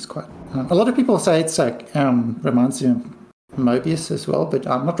illustration is quite. A lot of people say it's like reminds me of Mobius as well, but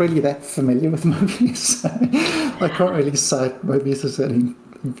I'm not really that familiar with Mobius, so I can't really cite Mobius as that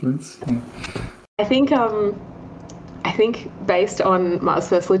influence. Yeah. I think based on Mars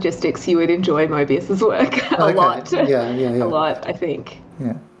First Logistics, you would enjoy Mobius's work a lot. Yeah. A lot, I think.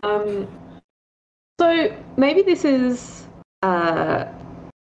 Yeah. So maybe this is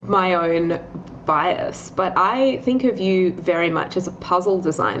my own bias, but I think of you very much as a puzzle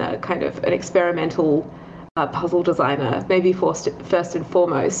designer, kind of an experimental puzzle designer, maybe first and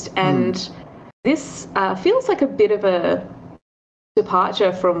foremost. And this feels like a bit of a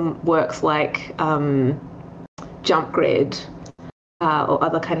departure from works like Jump Grid or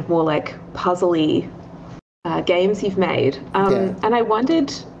other kind of more like puzzly games you've made. And I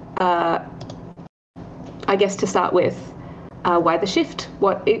wondered, I guess to start with, why the shift?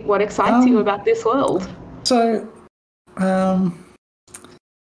 What excites you about this world? So, I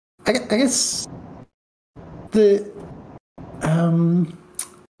guess I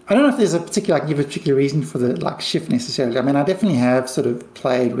don't know if there's a particular reason for the like shift necessarily. I mean, I definitely have sort of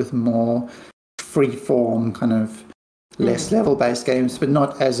played with more free-form kind of less level-based games, but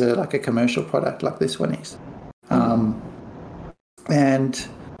not as a commercial product like this one is.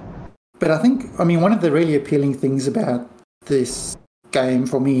 But I think, I mean, one of the really appealing things about this game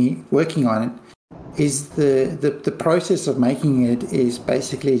for me working on it is the process of making it is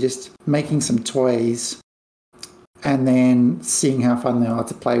basically just making some toys and then seeing how fun they are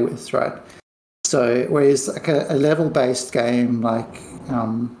to play with, right? So whereas like a level-based game like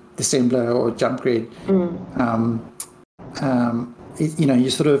Dissembler or Jump Grid,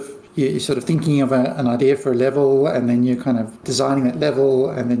 you're sort of thinking of an idea for a level, and then you're kind of designing that level,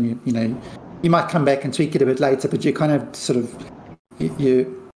 and then you might come back and tweak it a bit later, but you kind of sort of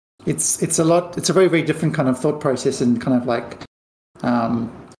it's a very, very different kind of thought process, and kind of like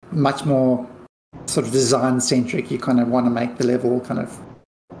much more sort of design centric. You kind of want to make the level kind of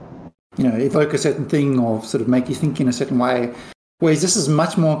evoke a certain thing or sort of make you think in a certain way. Whereas this is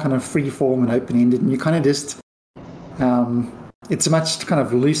much more kind of free form and open ended, and you kind of just it's a much kind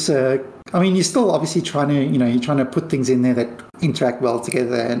of looser. I mean, you're still obviously trying to, you're trying to put things in there that interact well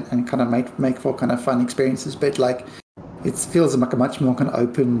together and kind of make for kind of fun experiences. But like, it feels like a much more kind of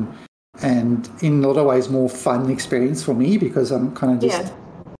open and in a lot of ways more fun experience for me, because I'm kind of just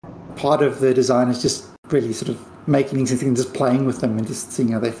part of the design is just really sort of making things and just playing with them and just seeing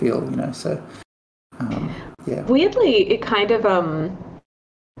how they feel, So, yeah. Weirdly, it kind of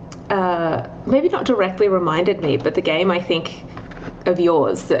maybe not directly reminded me, but the game I think of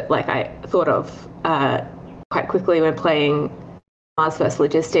yours that like I thought of quite quickly when playing Mars vs.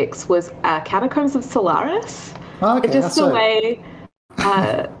 Logistics was Catacombs of Solaris. Oh, okay, just the way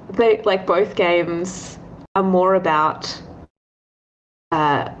they like both games are more about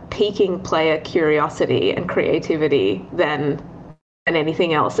piquing player curiosity and creativity than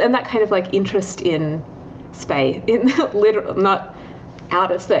anything else, and that kind of like interest in space, in literal, not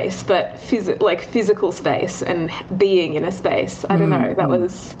outer space, but physical space and being in a space. I don't know. That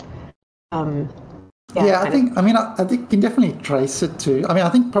was. I think you can definitely trace it to. I mean, I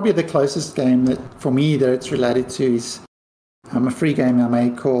think probably the closest game that for me that it's related to is a free game I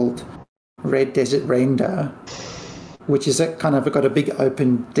made called Red Desert Render, which is got a big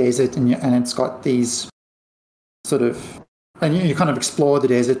open desert, and it's got these sort of, and you kind of explore the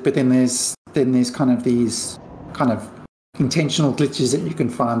desert, but then there's kind of these kind of intentional glitches that you can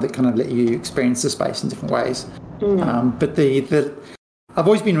find that kind of let you experience the space in different ways. But I've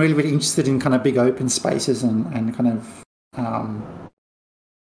always been really, really interested in kind of big open spaces and kind of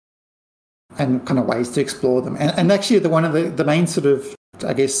ways to explore them. And actually, one of the main sort of,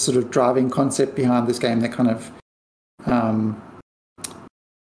 I guess, sort of driving concept behind this game that kind of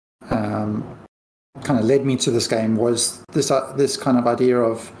led me to this game was this kind of idea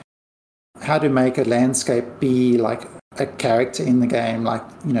of how to make a landscape be like a character in the game, like,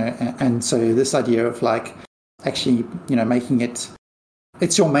 and so this idea of like actually, making it's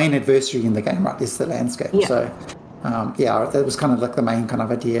your main adversary in the game, right? Is the landscape. Yeah. So, that was kind of like the main kind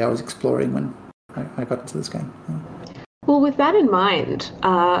of idea I was exploring when I got into this game. Yeah. Well, with that in mind,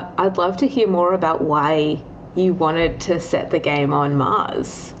 I'd love to hear more about why you wanted to set the game on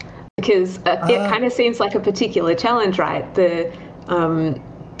Mars, because it kind of seems like a particular challenge, right?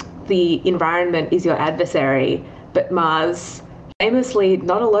 The environment is your adversary, but Mars, famously,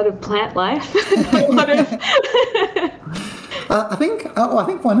 not a lot of plant life. Not a lot of I think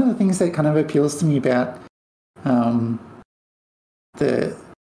one of the things that kind of appeals to me about the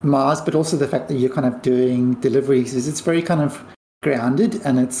Mars, but also the fact that you're kind of doing deliveries, is it's very kind of grounded,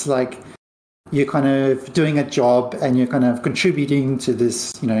 and it's like you're kind of doing a job and you're kind of contributing to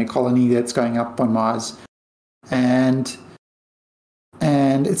this, colony that's going up on Mars, and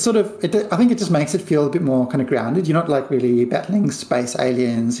it's sort of, I think it just makes it feel a bit more kind of grounded. You're not like really battling space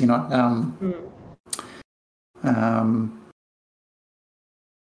aliens. You're not,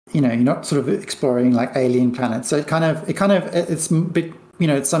 you're not sort of exploring like alien planets. So it's a bit,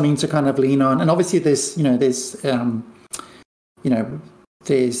 it's something to kind of lean on. And obviously there's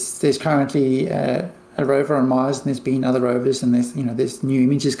currently a rover on Mars, and there's been other rovers, and there's new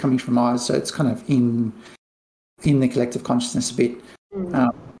images coming from Mars. So it's kind of in the collective consciousness a bit.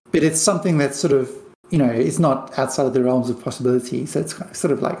 But it's something that's sort of, it's not outside of the realms of possibility. So it's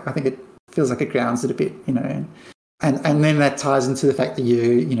sort of like, I think it feels like it grounds it a bit, and then that ties into the fact that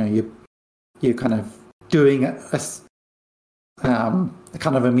you're kind of doing a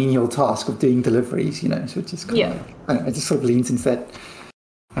kind of a menial task of doing deliveries, so it just kind of, I don't know, it just sort of leans into that,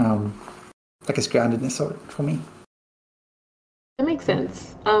 I guess, groundedness for me. That makes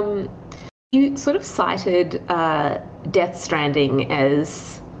sense. You sort of cited Death Stranding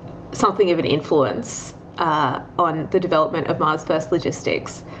as something of an influence on the development of Mars vs.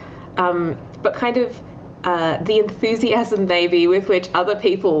 Logistics, but kind of the enthusiasm maybe with which other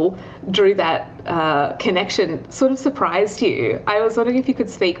people drew that connection sort of surprised you. I was wondering if you could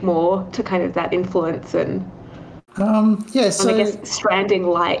speak more to kind of that influence and I guess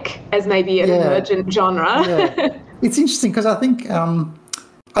Stranding-like as maybe an emergent genre. Yeah. It's interesting because I think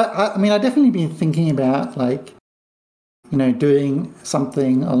I mean, I've definitely been thinking about like, doing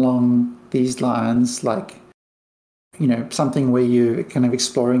something along these lines, like, something where you're kind of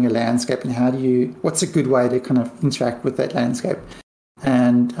exploring a landscape and what's a good way to kind of interact with that landscape.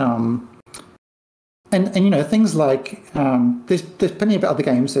 And things like, there's plenty of other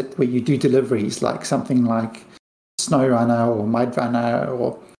games where you do deliveries, like something like Snow Runner or Mud Runner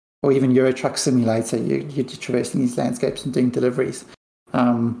or even Euro Truck Simulator. You're traversing these landscapes and doing deliveries.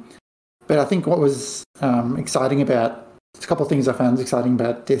 But I think what was exciting about, a couple of things I found exciting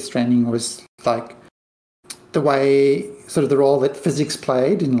about Death Stranding was like the way sort of the role that physics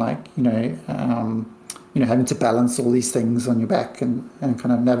played in like, having to balance all these things on your back and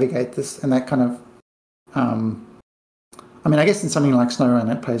kind of navigate this, and that kind of, I guess in something like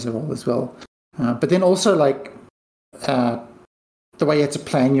SnowRun it plays a role as well. But then also like the way you had to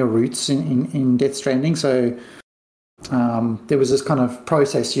plan your routes in Death Stranding. So there was this kind of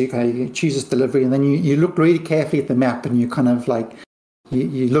process. You choose this delivery, and then you look really carefully at the map, and you kind of like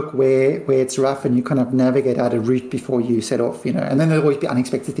you look where it's rough, and you kind of navigate out a route before you set off. And then there'll always be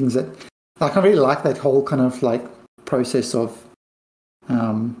unexpected things that like, I really like that whole kind of like process of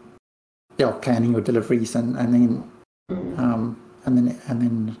planning your deliveries and then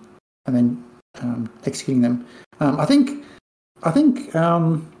executing them. I think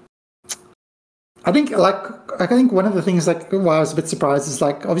one of the things like why I was a bit surprised is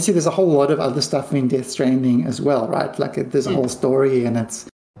like obviously there's a whole lot of other stuff in Death Stranding as well, right? Like there's a whole story, and it's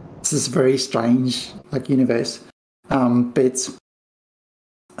this very strange like universe. But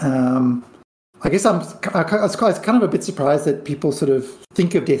I guess I was kind of a bit surprised that people sort of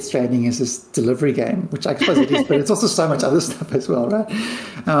think of Death Stranding as this delivery game, which I suppose it is, but it's also so much other stuff as well, right?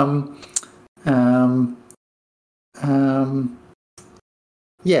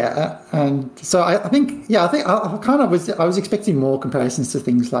 And so I was expecting more comparisons to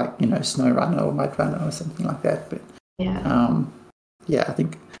things like SnowRunner or Mud Runner or something like that, but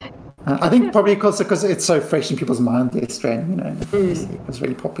I think probably because it's so fresh in people's mind, Death Stranding, it was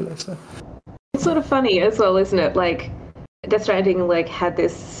really popular. So it's sort of funny as well, isn't it? Like Death Stranding like had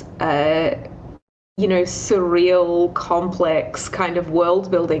this surreal, complex kind of world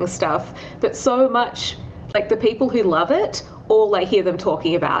building stuff, but so much like the people who love it, all I hear them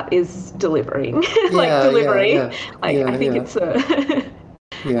talking about is delivering, delivery. I think it's a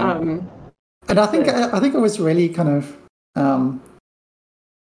and I think it was really kind of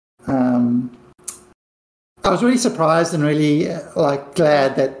I was really surprised and really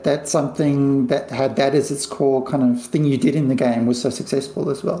glad that something that had that as its core kind of thing you did in the game was so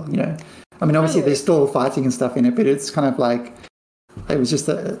successful as well. Obviously there's still fighting and stuff in it, but it's kind of like it was just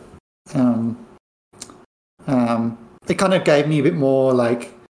it kind of gave me a bit more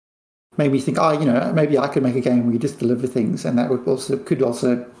made me think, maybe I could make a game where you just deliver things, and that could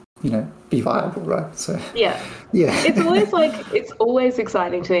also be viable, right? So yeah. It's always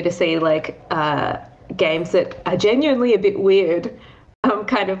exciting to me to see games that are genuinely a bit weird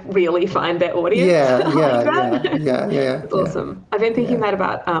kind of really find their audience. Yeah. It's awesome. I've been thinking that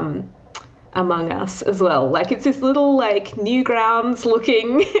about Among Us as well. Like it's this little Newgrounds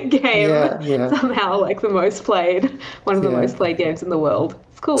looking game. Somehow the most played, one of the most played games in the world.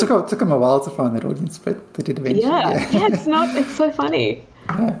 It's cool. Took them a while to find that audience, but they did eventually. Yeah, it's so funny.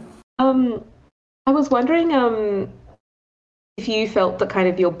 Yeah. I was wondering if you felt that kind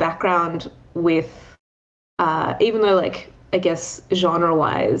of your background with even though I guess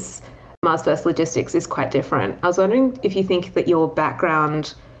genre-wise Mars vs. Logistics is quite different. I was wondering if you think that your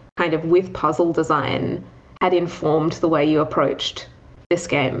background kind of with puzzle design had informed the way you approached this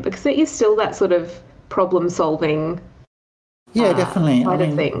game, because there is still that sort of problem-solving definitely side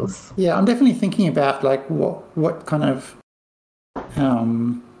of things. Yeah, I'm definitely thinking about what kind of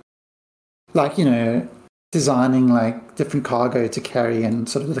designing different cargo to carry and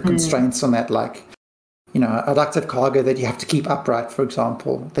sort of the constraints on that. I'd like to have cargo that you have to keep upright, for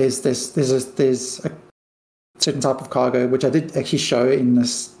example. There's a certain type of cargo, which I did actually show in the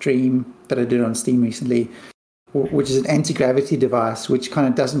stream that I did on Steam recently, which is an anti-gravity device, which kind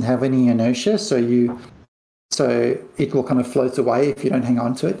of doesn't have any inertia, so it will kind of float away if you don't hang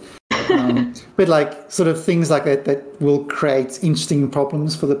on to it. But sort of things like that will create interesting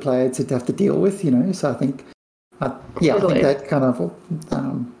problems for the player to have to deal with, So I think, I think that kind of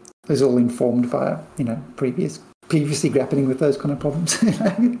is all informed by previously grappling with those kind of problems.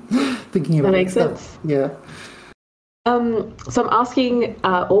 Thinking about that makes sense. Yeah. So I'm asking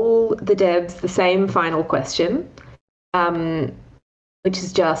all the devs the same final question, which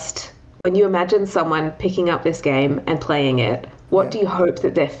is just when you imagine someone picking up this game and playing it, what do you hope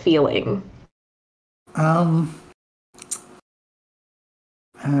that they're feeling? I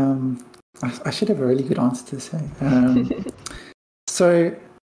should have a really good answer to say. So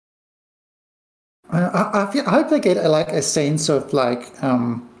I hope they get a sense of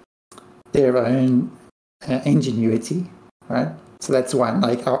their own ingenuity, right? So that's one.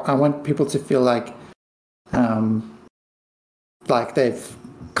 I want people to feel like they've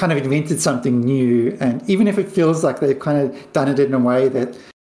kind of invented something new, and even if it feels like they've kind of done it in a way that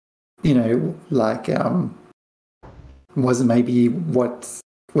wasn't maybe what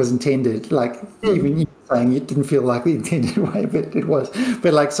was intended. Like even you saying it didn't feel like the intended way, but it was.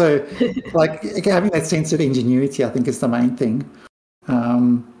 But like so, like having that sense of ingenuity, I think, is the main thing.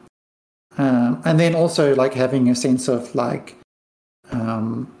 And then also like having a sense of like,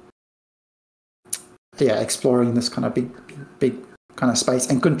 exploring this kind of big kind of space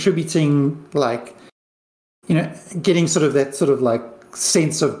and contributing, like, you know, getting sort of that sort of like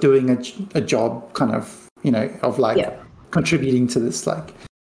sense of doing a job, kind of, you know, of like contributing to this like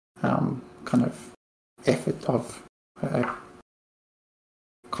kind of effort of a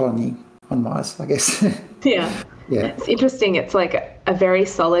colony on Mars, I guess. Yeah. Yeah. It's interesting. It's like a very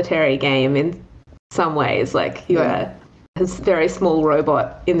solitary game in some ways. Like you are a very small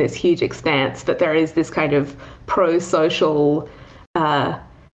robot in this huge expanse, but there is this kind of pro-social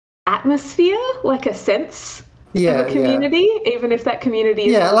atmosphere, like a sense of a community, even if that community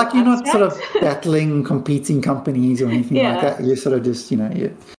is like you're not abstract. sort of battling competing companies or anything like that. You're sort of just, you know,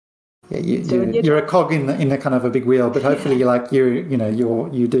 you're a cog in a kind of a big wheel, but hopefully you're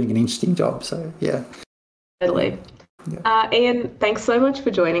doing an interesting job. So Totally. Yeah. Ian, thanks so much for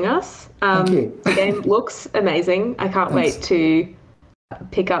joining us. Thank you. The game looks amazing. I can't wait to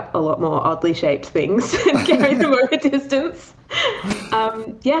pick up a lot more oddly shaped things and carry them over distance.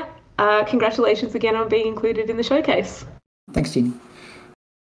 Congratulations again on being included in the showcase. Thanks, Jini.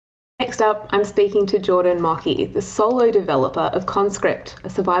 Next up, I'm speaking to Jordan Mockey, the solo developer of Conscript, a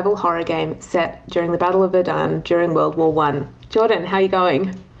survival horror game set during the Battle of Verdun during World War I. Jordan, how are you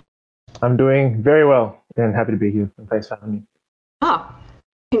going? I'm doing very well and happy to be here. And thanks for having me.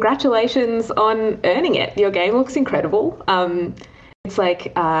 Congratulations on earning it. Your game looks incredible. It's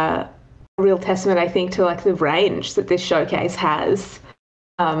like a real testament, I think, to like the range that this showcase has.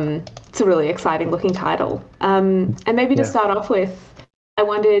 It's a really exciting looking title. And maybe to start off with, I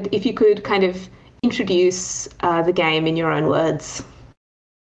wondered if you could kind of introduce the game in your own words.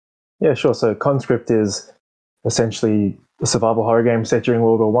 Yeah, sure. So Conscript is essentially a survival horror game set during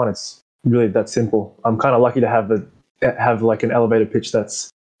World War I. It's really that simple. I'm kind of lucky to have like an elevator pitch that's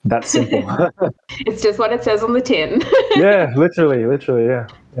that simple. It's just what it says on the tin. Yeah, literally, yeah.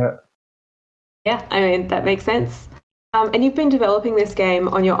 Yeah, I mean, that makes sense. And you've been developing this game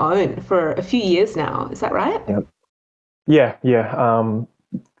on your own for a few years now, is that right? Yeah.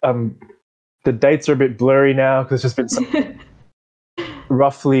 The dates are a bit blurry now because it's just been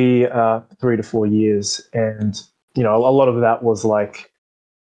roughly 3 to 4 years, and you know, a lot of that was like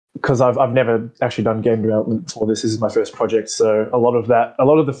because I've never actually done game development before. This is my first project, so a lot of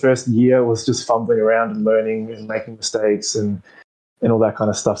the first year was just fumbling around and learning and making mistakes and all that kind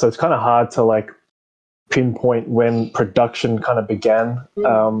of stuff. So it's kind of hard to like pinpoint when production kind of began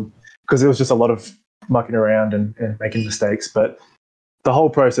because it was just a lot of mucking around and making mistakes. But the whole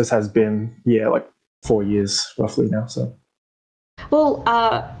process has been like 4 years roughly now. So. Well,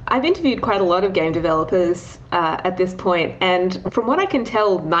 I've interviewed quite a lot of game developers at this point, and from what I can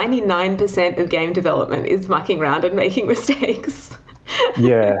tell, 99% of game development is mucking around and making mistakes.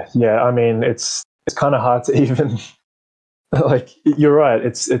 Yeah. I mean, it's kind of hard to even like. You're right.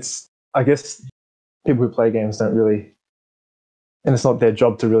 It's. I guess people who play games don't really, and it's not their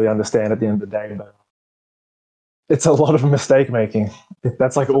job to really understand at the end of the day. But it's a lot of mistake making.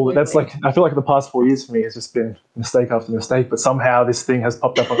 That's like all. That's like I feel like the past 4 years for me has just been mistake after mistake. But somehow this thing has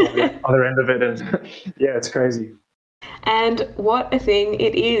popped up on the other end of it, and it's crazy. And what a thing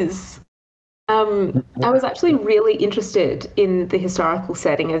it is! I was actually really interested in the historical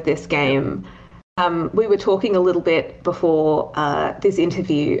setting of this game. We were talking a little bit before this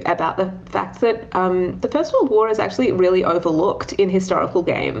interview about the fact that the First World War is actually really overlooked in historical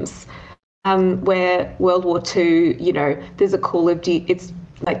games. Where World War II, you know, there's a Call of Duty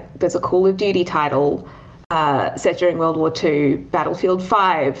title set during World War II, Battlefield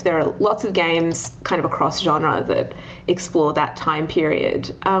 5. There are lots of games kind of across genre that explore that time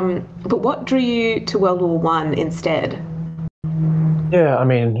period. But what drew you to World War I instead? Yeah, I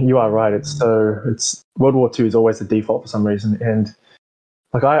mean, you are right. It's World War II is always the default for some reason. And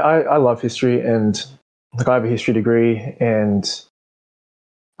like I love history, and like I have a history degree, and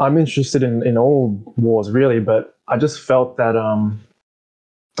I'm interested in all wars really, but I just felt that I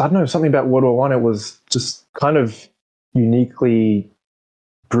don't know, something about World War I. It was just kind of uniquely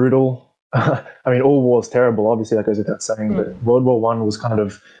brutal. I mean, all wars terrible, obviously that goes without saying, but World War I was kind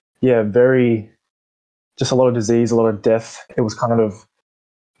of very just a lot of disease, a lot of death. It was kind of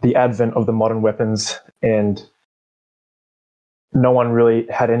the advent of the modern weapons, and no one really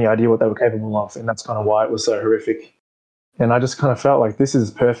had any idea what they were capable of, and that's kind of why it was so horrific. And I just kind of felt like this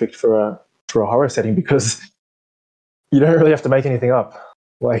is perfect for a horror setting because you don't really have to make anything up.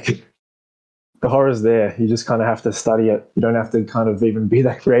 Like the horror's there. You just kind of have to study it. You don't have to kind of even be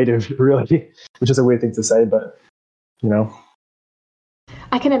that creative, really, which is a weird thing to say, but, you know.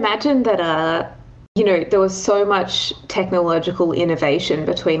 I can imagine that, you know, there was so much technological innovation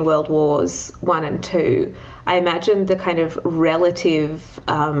between World Wars I and II. I imagine the kind of relative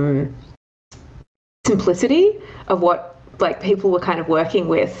simplicity of what like people were kind of working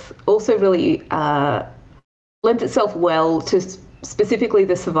with also really lends itself well to specifically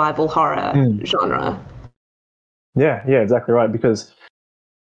the survival horror genre. Yeah, exactly right. Because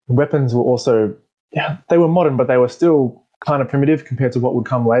weapons were also, they were modern, but they were still kind of primitive compared to what would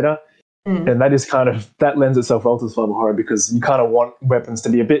come later. And that is that lends itself well to survival horror, because you kind of want weapons to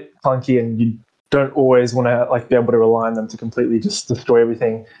be a bit clunky, and you don't always want to like be able to rely on them to completely just destroy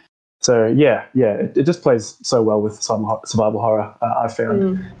everything. So it just plays so well with survival horror, I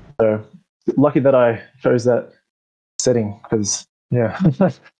found. So lucky that I chose that setting, because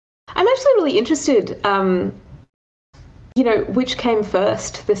I'm actually really interested, you know, which came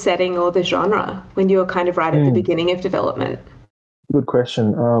first, the setting or the genre, when you were kind of right at the beginning of development? Good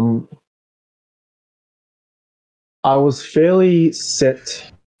question. I was fairly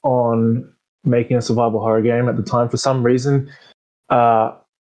set on making a survival horror game at the time. For some reason,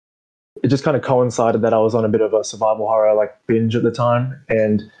 it just kind of coincided that I was on a bit of a survival horror like binge at the time.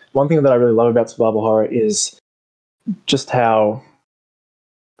 And one thing that I really love about survival horror is just how,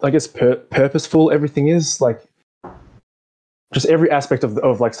 I guess, purposeful everything is. Like, just every aspect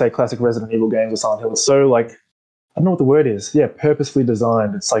of like, say, classic Resident Evil games or Silent Hill is so, like, I don't know what the word is. Yeah, purposefully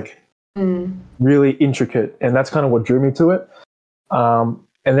designed. It's like really intricate, and that's kind of what drew me to it. And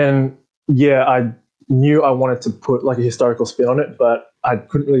then, I knew I wanted to put like a historical spin on it, but I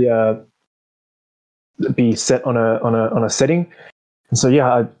couldn't really be set on a setting. And so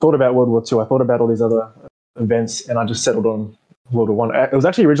I thought about World War II. I thought about all these other events, and I just settled on World War One. It was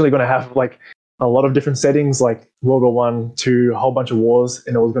actually originally going to have like a lot of different settings, like World War One, II, a whole bunch of wars,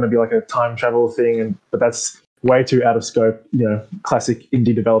 and it was going to be like a time travel thing. But that's way too out of scope. You know, classic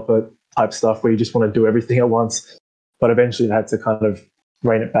indie developer type stuff where you just want to do everything at once. But eventually, I had to kind of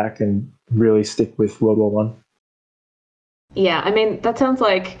rein it back and really stick with World War One. Yeah, I mean, that sounds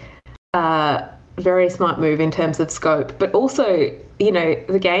like a very smart move in terms of scope, but also, you know,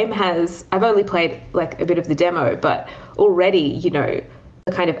 the game has, I've only played like a bit of the demo, but already, you know,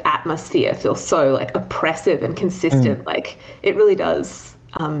 the kind of atmosphere feels so like oppressive and consistent. Like, it really does,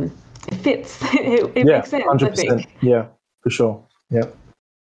 it fits. it makes sense, 100%. I think. Yeah, for sure. Yeah.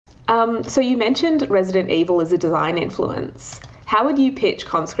 So you mentioned Resident Evil as a design influence. How would you pitch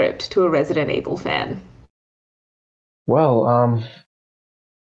Conscript to a Resident Evil fan? Well,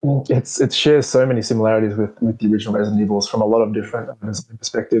 it shares so many similarities with the original Resident Evils from a lot of different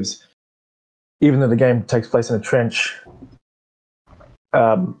perspectives. Even though the game takes place in a trench,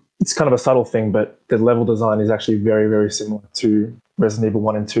 it's kind of a subtle thing, but the level design is actually very, very similar to Resident Evil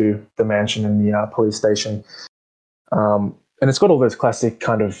 1 and 2, the mansion and the police station. And it's got all those classic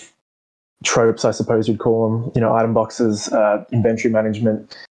kind of tropes, I suppose you'd call them, you know, item boxes, inventory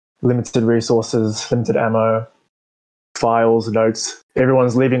management, limited resources, limited ammo, files, notes.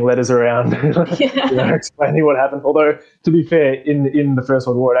 Everyone's leaving letters around, you know, explaining what happened. Although, to be fair, in the First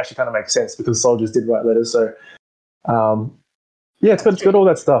World War, it actually kind of makes sense because soldiers did write letters. So, it's got all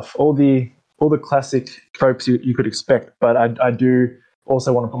that stuff, all the classic tropes you could expect. But I do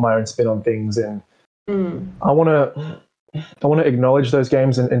also want to put my own spin on things, and I want to acknowledge those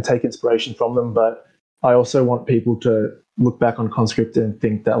games and take inspiration from them. But I also want people to look back on Conscript and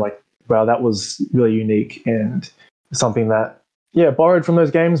think that, like, wow, that was really unique and something that, borrowed from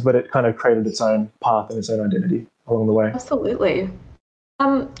those games, but it kind of created its own path and its own identity along the way. Absolutely.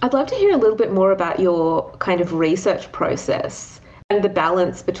 I'd love to hear a little bit more about your kind of research process and the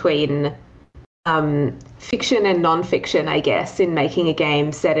balance between fiction and non-fiction, I guess, in making a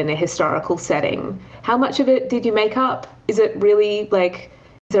game set in a historical setting. How much of it did you make up? Is it really like,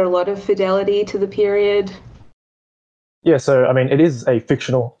 is there a lot of fidelity to the period? Yeah, so I mean, it is a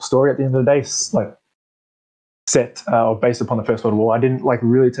fictional story at the end of the day, like set or based upon the First World War. I didn't like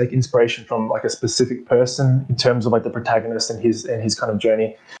really take inspiration from like a specific person in terms of like the protagonist and his kind of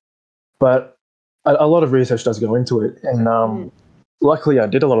journey, but a lot of research does go into it, and luckily I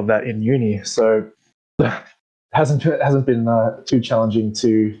did a lot of that in uni, so it hasn't been too challenging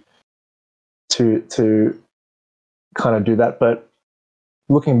to kind of do that. But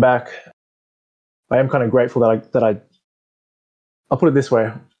looking back, I am kind of grateful that I'll put it this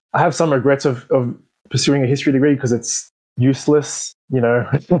way: I have some regrets of pursuing a history degree because it's useless, you know,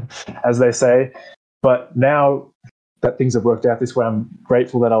 as they say. But now that things have worked out this way, I'm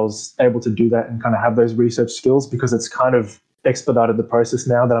grateful that I was able to do that and kind of have those research skills, because it's kind of expedited the process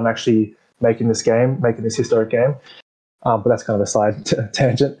now that I'm actually making this historic game. But that's kind of a side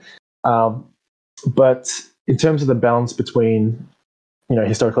tangent. But in terms of the balance between,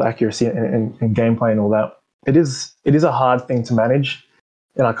 historical accuracy and gameplay and all that, it is a hard thing to manage.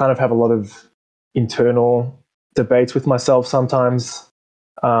 And I kind of have a lot of internal debates with myself sometimes,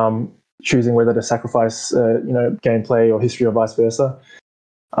 choosing whether to sacrifice, gameplay or history or vice versa.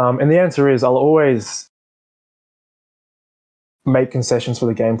 And the answer is I'll always make concessions for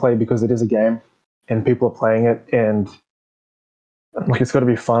the gameplay because it is a game and people are playing it, and like it's got to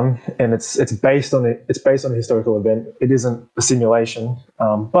be fun, and it's based on a historical event. It isn't a simulation,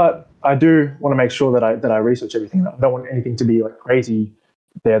 but I do want to make sure that I research everything. I don't want anything to be like crazy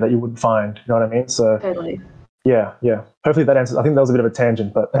there that you wouldn't find. You know what I mean? So Totally. Yeah. Hopefully that answers. I think that was a bit of a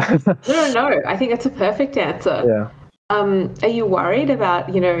tangent, but No. I think that's a perfect answer. Yeah. Are you worried about,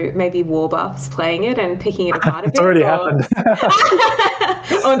 maybe war buffs playing it and picking it apart a bit? It's already happened.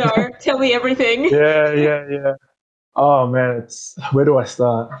 Oh no! Tell me everything. Yeah. Oh man, where do I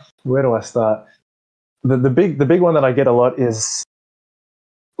start? The big one that I get a lot is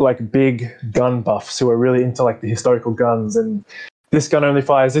like big gun buffs who are really into like the historical guns, and this gun only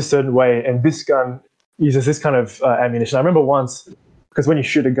fires this certain way, and this gun uses this kind of ammunition. I remember once, because when you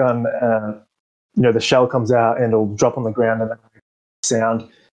shoot a gun, the shell comes out and it'll drop on the ground and that sound.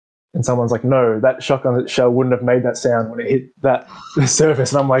 And someone's like, no, that shotgun shell wouldn't have made that sound when it hit that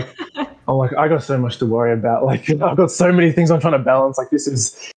surface. And I'm like, I got so much to worry about. Like, I've got so many things I'm trying to balance. Like, this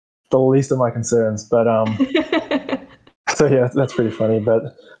is the least of my concerns. But so yeah, that's pretty funny.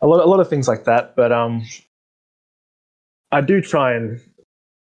 But a lot of things like that. But I do try and,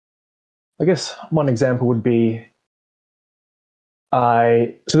 I guess one example would be,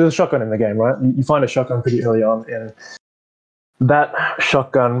 so there's a shotgun in the game, right? You find a shotgun pretty early on, and that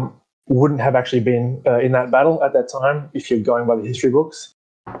shotgun wouldn't have actually been in that battle at that time if you're going by the history books.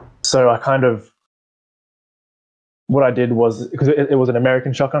 So what I did was, because it was an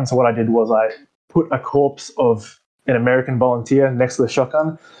American shotgun, so what I did was I put a corpse of an American volunteer next to the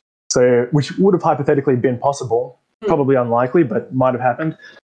shotgun, so which would have hypothetically been possible, probably unlikely, but might have happened.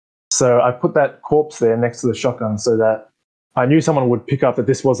 So I put that corpse there next to the shotgun so that I knew someone would pick up that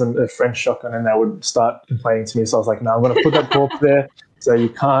this wasn't a French shotgun and they would start complaining to me. So I was like, no, I'm going to put that corpse there so you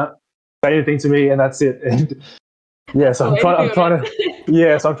can't say anything to me, and that's it. And yeah, so I'm trying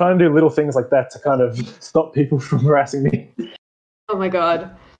to do little things like that to kind of stop people from harassing me. Oh my God.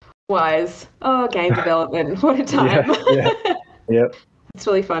 Wise. Oh, game development. What a time. Yeah. It's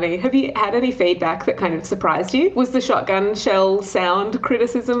really funny. Have you had any feedback that kind of surprised you? Was the shotgun shell sound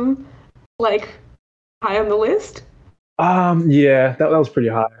criticism like high on the list? Yeah, that was pretty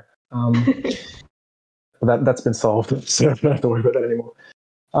high. That's been solved, so I don't have to worry about that anymore.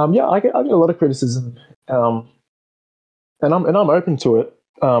 Yeah, I get a lot of criticism, and I'm open to it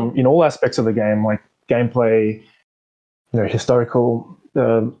in all aspects of the game, like gameplay, historical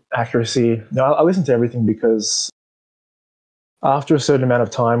accuracy. I listen to everything because after a certain amount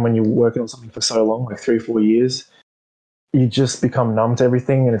of time, when you're working on something for so long, like 3-4 years, you just become numb to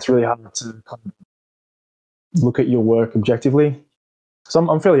everything, and it's really hard to kind of look at your work objectively. So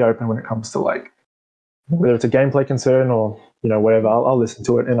I'm fairly open when it comes to like whether it's a gameplay concern or whatever. I'll listen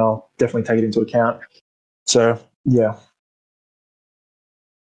to it and I'll definitely take it into account. So yeah.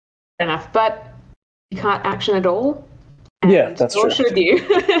 Fair enough, but you can't action it all. Yeah, that's true. Or should you?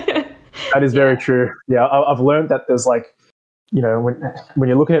 That is very true. Yeah, I've learned that there's like, when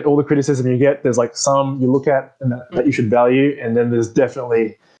you're looking at all the criticism you get, there's like some you look at and that you should value, and then there's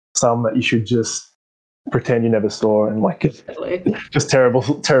definitely some that you should just pretend you never saw, and like just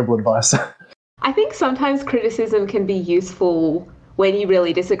terrible advice. I think sometimes criticism can be useful when you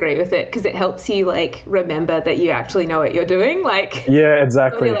really disagree with it, because it helps you like remember that you actually know what you're doing. Like, yeah,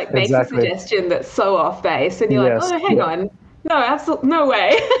 exactly. Somebody like makes a suggestion that's so off base, and you're like, oh, hang on, no, absolutely, no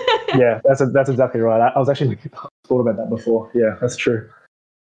way. Yeah, that's exactly right. I was actually thought about that before. Yeah, that's true.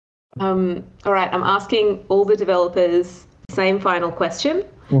 All right, I'm asking all the developers the same final question,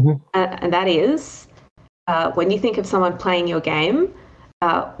 and that is, when you think of someone playing your game,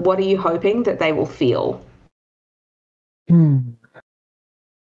 what are you hoping that they will feel?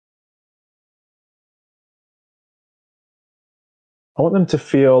 I want them to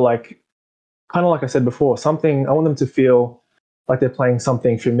feel like, kind of like I said before, I want them to feel like they're playing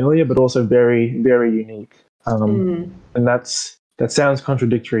something familiar, but also very, very unique. And that sounds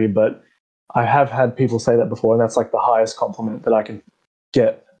contradictory, but I have had people say that before, and that's like the highest compliment that I can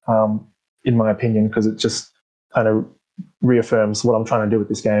get, in my opinion, because it just kind of reaffirms what I'm trying to do with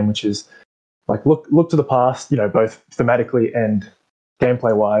this game, which is like look to the past, both thematically and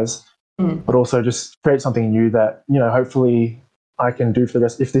gameplay wise, but also just create something new that, hopefully I can do for the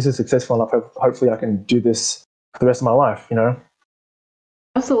rest. If this is successful enough, hopefully I can do this for the rest of my life, you know?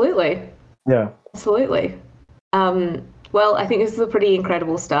 Absolutely. Yeah. Absolutely. Well, I think this is a pretty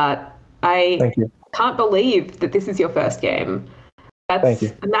incredible start. Thank you. Can't believe that this is your first game. That's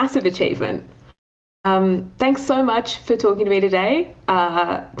a massive achievement. Thanks so much for talking to me today.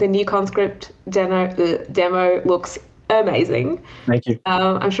 The new conscript demo looks amazing. Thank you.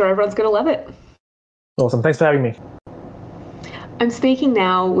 I'm sure everyone's going to love it. Awesome. Thanks for having me. I'm speaking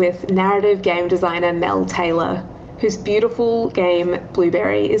now with narrative game designer Mel Taylor, whose beautiful game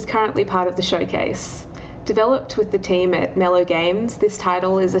Blueberry is currently part of the showcase. Developed with the team at Mellow Games, this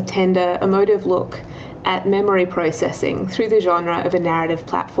title is a tender, emotive look at memory processing through the genre of a narrative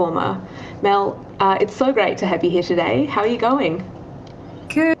platformer. Mel, it's so great to have you here today. How are you going?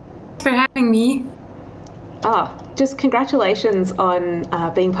 Good. Thanks for having me. Just congratulations on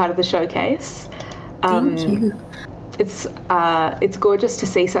being part of the showcase. Thank you. It's gorgeous to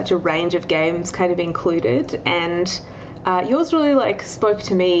see such a range of games kind of included, and yours really spoke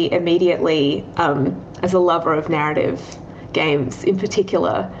to me immediately as a lover of narrative games in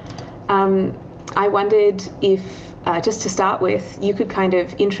particular. I wondered if, just to start with, you could kind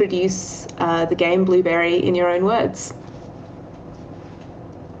of introduce the game Blueberry in your own words.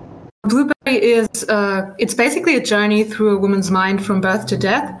 Blueberry is, it's basically a journey through a woman's mind from birth to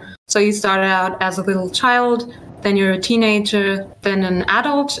death. So you start out as a little child, then you're a teenager, then an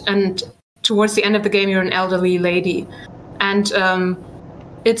adult, and towards the end of the game, you're an elderly lady. And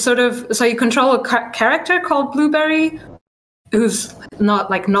it's sort of, so you control a character called Blueberry, who's not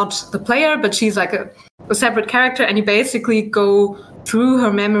the player, but she's like a separate character, and you basically go through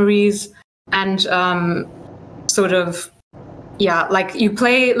her memories and you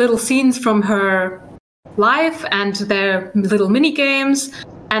play little scenes from her life, and they're little mini games,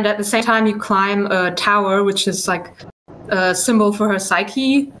 and at the same time you climb a tower, which is like a symbol for her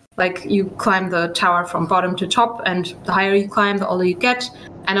psyche. Like you climb the tower from bottom to top, and the higher you climb, the older you get.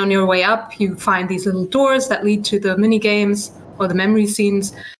 And on your way up, you find these little doors that lead to the mini games or the memory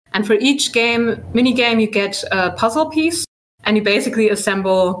scenes. And for each mini game, you get a puzzle piece, and you basically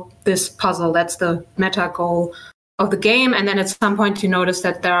assemble this puzzle. That's the meta goal of the game. And then at some point, you notice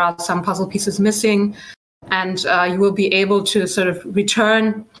that there are some puzzle pieces missing, and you will be able to sort of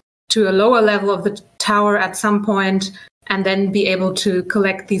return to a lower level of the tower at some point, and then be able to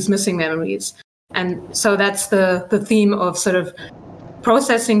collect these missing memories. And so that's the theme of sort of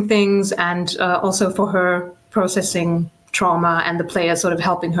processing things, and also for her processing trauma, and the player sort of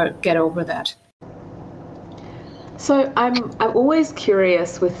helping her get over that. So I'm always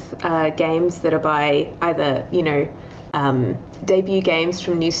curious with games that are by either debut games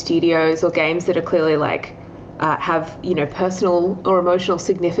from new studios, or games that are clearly have personal or emotional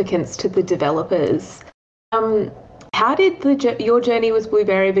significance to the developers. How did your journey with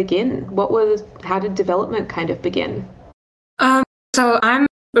Blueberry begin? How did development kind of begin? So I'm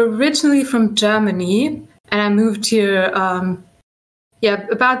originally from Germany, and I moved here about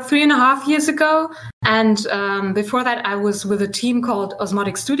 3.5 years ago. And before that, I was with a team called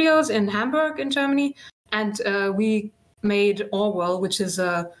Osmotic Studios in Hamburg in Germany, and we made Orwell, which is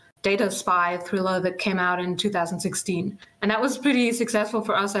a data spy thriller that came out in 2016. And that was pretty successful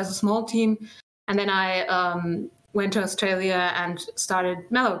for us as a small team. And then I went to Australia and started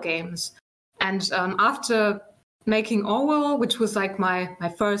Mellow Games. And after making Orwell, which was like my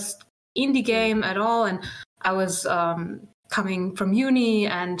first indie game at all, and I was coming from uni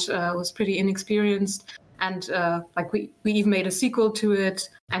and was pretty inexperienced, and we even made a sequel to it,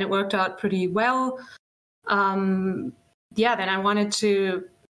 and it worked out pretty well. Then I wanted to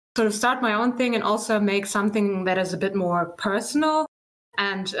sort of start my own thing and also make something that is a bit more personal,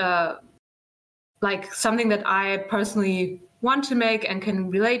 and something that I personally want to make and can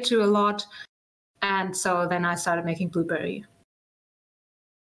relate to a lot. And so then I started making Blueberry.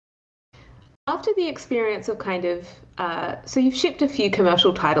 After the experience of so you've shipped a few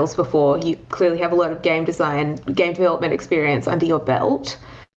commercial titles before, you clearly have a lot of game development experience under your belt.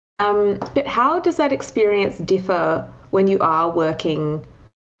 But how does that experience differ when you are working,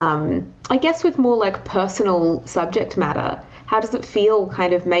 I guess, with more personal subject matter? How does it feel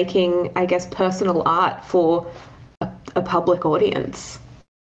kind of making, I guess, personal art for a public audience?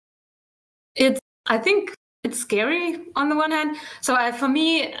 I think it's scary on the one hand. So for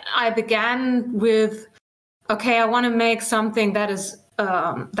me, I began with, okay, I want to make something that is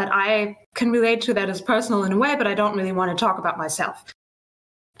that I can relate to, that is personal in a way, but I don't really want to talk about myself.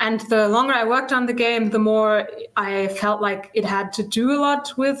 And the longer I worked on the game, the more I felt like it had to do a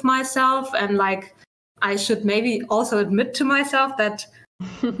lot with myself, and I should maybe also admit to myself that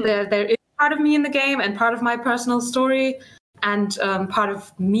there is part of me in the game and part of my personal story. and part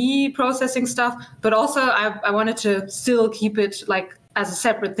of me processing stuff, but also I wanted to still keep it like as a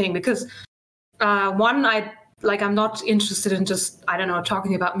separate thing, because one, I'm not interested in just, I don't know,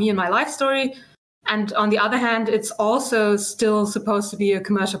 talking about me and my life story. And on the other hand, it's also still supposed to be a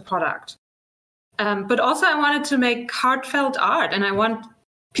commercial product. But also I wanted to make heartfelt art, and I want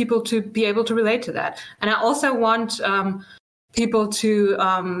people to be able to relate to that. And I also want people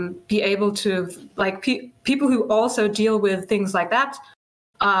to be able to, like, people who also deal with things like that.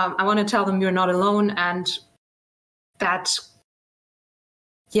 I want to tell them you're not alone, and that,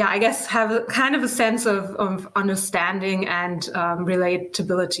 yeah, I guess have a kind of a sense of understanding and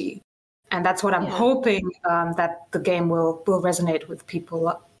relatability. And that's what I'm hoping that the game will resonate with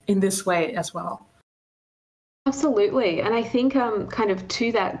people in this way as well. Absolutely. And I think kind of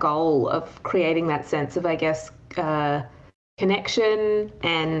to that goal of creating that sense of, I guess, connection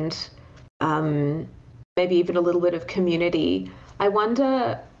and maybe even a little bit of community, I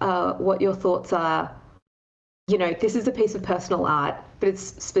wonder what your thoughts are. You know, this is a piece of personal art, but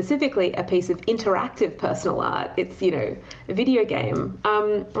it's specifically a piece of interactive personal art. It's, you know, a video game.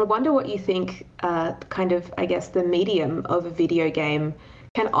 I wonder what you think kind of, I guess, the medium of a video game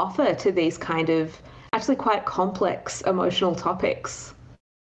can offer to these kind of actually quite complex emotional topics.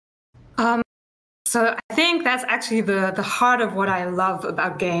 So I think that's actually the heart of what I love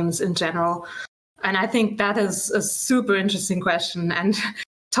about games in general. And I think that is a super interesting question, and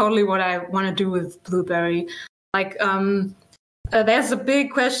totally what I want to do with Blueberry. Like, there's a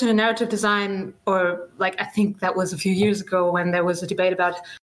big question in narrative design, or like, I think that was a few years ago when there was a debate about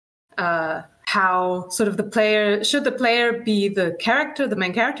how sort of should the player be the character, the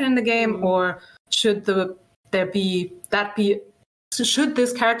main character in the game, or should should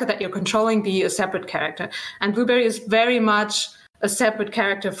this character that you're controlling be a separate character? And Blueberry is very much a separate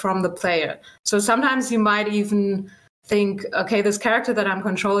character from the player. So sometimes you might even think, okay, this character that I'm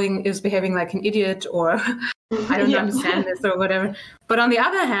controlling is behaving like an idiot, or I don't understand this, or whatever. But on the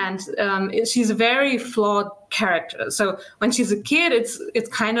other hand, she's a very flawed character. So when she's a kid, it's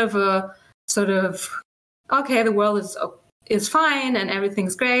kind of a sort of, okay, the world is fine and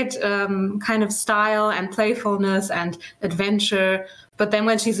everything's great, kind of style and playfulness and adventure. But then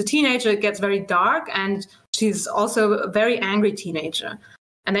when she's a teenager, it gets very dark, and she's also a very angry teenager.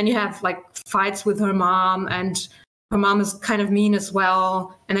 And then you have like fights with her mom, and her mom is kind of mean as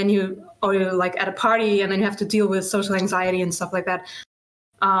well. And then you're like at a party, and then you have to deal with social anxiety and stuff like that.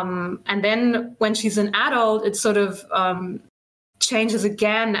 And then when she's an adult, it sort of changes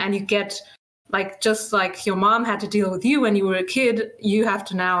again, and you get, like, just like your mom had to deal with you when you were a kid, you have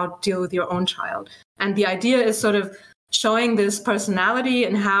to now deal with your own child. And the idea is sort of showing this personality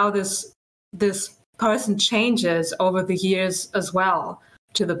and how this person changes over the years as well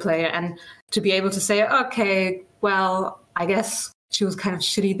to the player, and to be able to say, okay, well, I guess she was kind of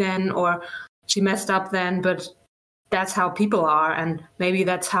shitty then, or she messed up then, but that's how people are, and maybe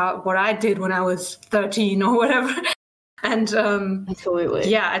that's what I did when I was 13 or whatever. And absolutely,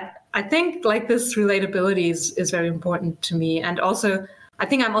 yeah, I think like this relatability is very important to me. And also, I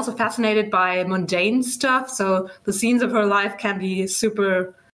think I'm also fascinated by mundane stuff. So the scenes of her life can be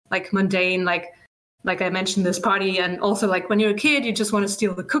super like mundane, like I mentioned, this party. And also, like, when you're a kid, you just want to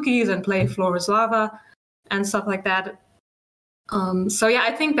steal the cookies and play Floor is Lava and stuff like that. So yeah,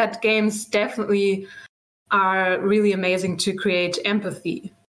 I think that games definitely are really amazing to create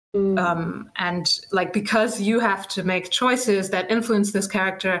empathy. And like, because you have to make choices that influence this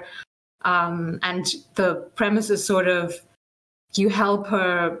character, and the premise is sort of you help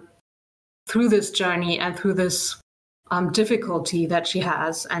her through this journey and through this difficulty that she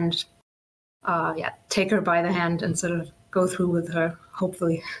has, and take her by the hand and sort of go through with her,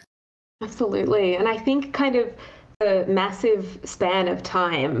 hopefully. Absolutely. And I think kind of the massive span of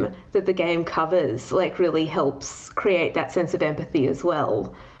time that the game covers like really helps create that sense of empathy as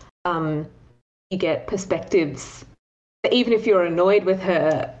well. You get perspectives, even if you're annoyed with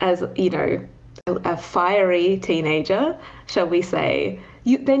her as, you know, a fiery teenager, shall we say,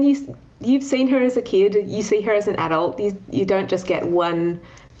 you've seen her as a kid, you see her as an adult, you don't just get one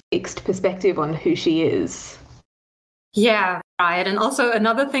fixed perspective on who she is. Yeah, right. And also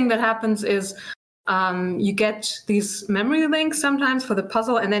another thing that happens is you get these memory links sometimes for the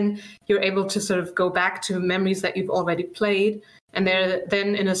puzzle, and then you're able to sort of go back to memories that you've already played, and they're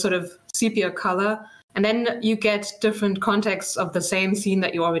then in a sort of sepia color. And then you get different contexts of the same scene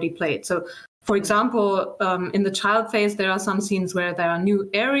that you already played. So, for example, in the child phase, there are some scenes where there are new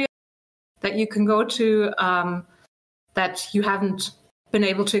areas that you can go to that you haven't been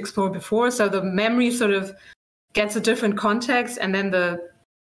able to explore before. So the memory sort of gets a different context, and then the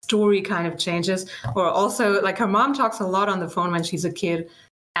story kind of changes. Or also, like, her mom talks a lot on the phone when she's a kid,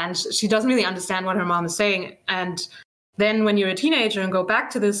 and she doesn't really understand what her mom is saying. And then when you're a teenager and go back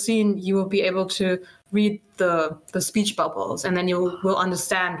to this scene, you will be able to read the speech bubbles, and then you will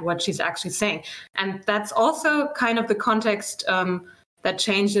understand what she's actually saying. And that's also kind of the context that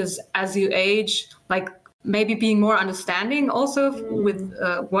changes as you age, like maybe being more understanding also with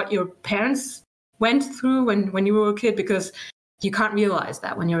what your parents went through when you were a kid, because you can't realize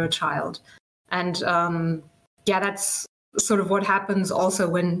that when you're a child. And yeah, that's sort of what happens also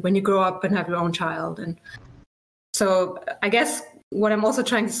when you grow up and have your own child. And so I guess what I'm also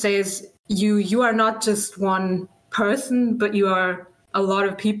trying to say is you are not just one person, but you are a lot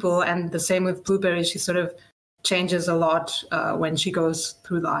of people. And the same with Blueberry, she sort of changes a lot when she goes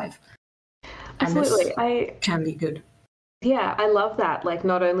through life. Absolutely. I can be good. Yeah, I love that. Like,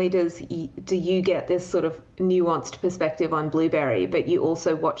 not only do you get this sort of nuanced perspective on Blueberry, but you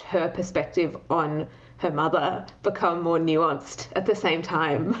also watch her perspective on her mother become more nuanced at the same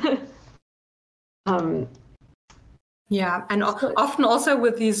time. Yeah, and often also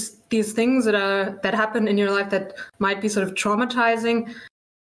with these things that happen in your life that might be sort of traumatizing.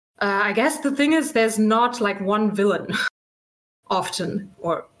 I guess the thing is, there's not like one villain often,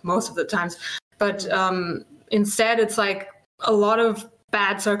 or most of the times, but instead it's like a lot of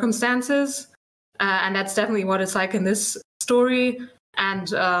bad circumstances, and that's definitely what it's like in this story.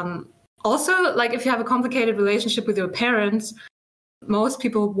 And also, like, if you have a complicated relationship with your parents, most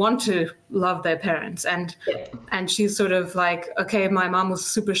people want to love their parents, and she's sort of like, okay, my mom was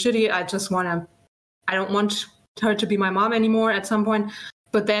super shitty, I don't want her to be my mom anymore at some point.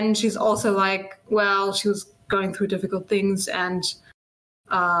 But then she's also like, well, she was going through difficult things, and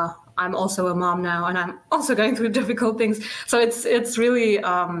I'm also a mom now, and I'm also going through difficult things. So it's really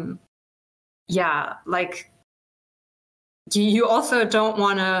like, you also don't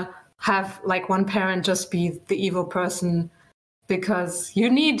want to have like one parent just be the evil person, because you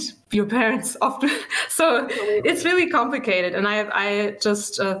need your parents often. So it's really complicated. And I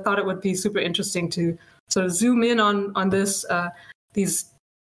just thought it would be super interesting to sort of zoom in on this, these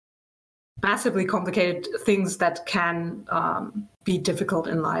massively complicated things that can be difficult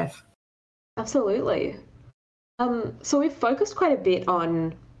in life. Absolutely. So we've focused quite a bit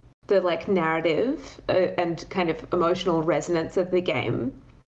on the like narrative and kind of emotional resonance of the game.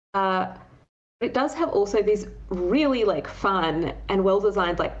 It does have also these really like fun and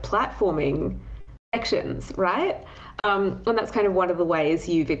well-designed like platforming sections, right? And that's kind of one of the ways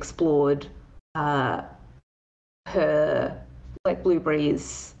you've explored her, like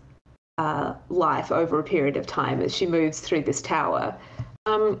Blueberry's life over a period of time as she moves through this tower.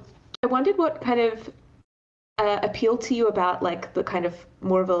 I wondered what kind of appealed to you about like the kind of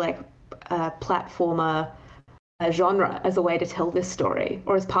more of a like platformer genre as a way to tell this story,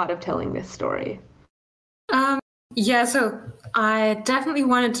 or as part of telling this story? Yeah, so I definitely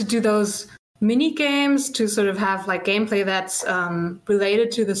wanted to do those mini games to sort of have like gameplay that's related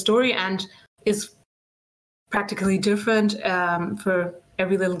to the story and is practically different for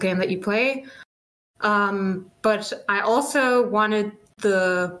every little game that you play. But I also wanted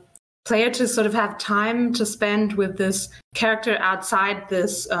the player to sort of have time to spend with this character outside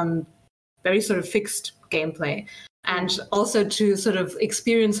this very sort of fixed gameplay, and also to sort of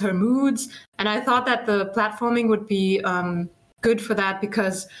experience her moods. And I thought that the platforming would be good for that,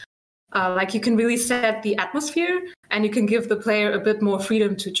 because like you can really set the atmosphere, and you can give the player a bit more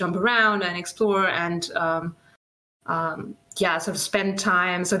freedom to jump around and explore and sort of spend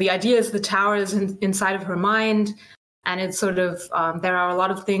time. So the idea is the tower is inside of her mind, and it's sort of there are a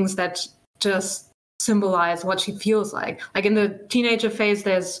lot of things that just symbolize what she feels like. Like in the teenager phase,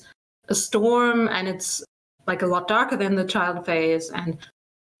 there's a storm, and it's like a lot darker than the child phase, and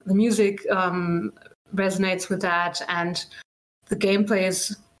the music resonates with that, and the gameplay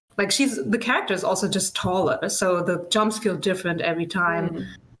is like the character is also just taller, so the jumps feel different every time.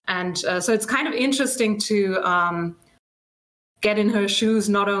 And so it's kind of interesting to get in her shoes,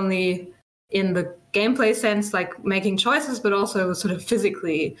 not only in the gameplay sense, like making choices, but also sort of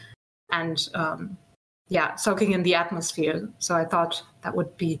physically and soaking in the atmosphere. So I thought that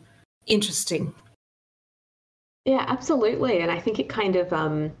would be interesting. Yeah, absolutely. And I think it kind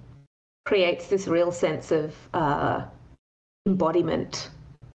of creates this real sense of embodiment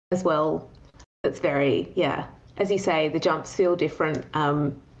as well. It's very, as you say, the jumps feel different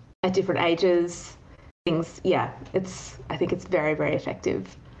at different ages. Things, I think it's very, very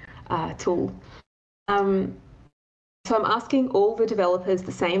effective tool. So I'm asking all the developers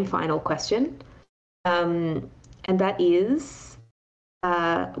the same final question, and that is,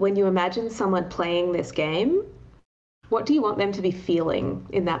 when you imagine someone playing this game, What do you want them to be feeling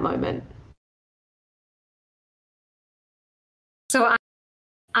in that moment? So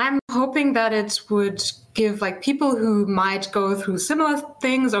I'm hoping that it would give like people who might go through similar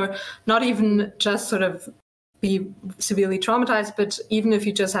things, or not even just sort of be severely traumatized, but even if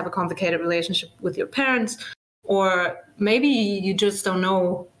you just have a complicated relationship with your parents, or maybe you just don't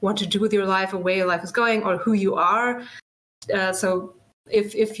know what to do with your life or where your life is going or who you are. So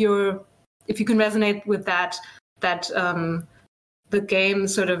if you can resonate with that the game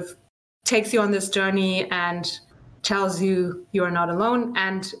sort of takes you on this journey and tells you you are not alone,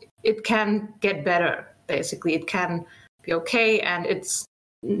 and it can get better. Basically, it can be okay, and it's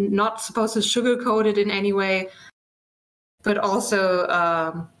not supposed to sugarcoat it in any way, but also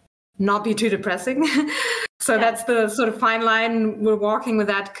not be too depressing. So that's the sort of fine line we're walking with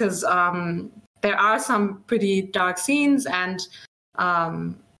that, because there are some pretty dark scenes, and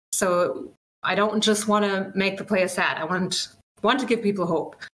so I don't just want to make the player sad. I want to give people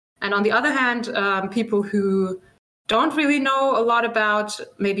hope. And on the other hand, people who don't really know a lot about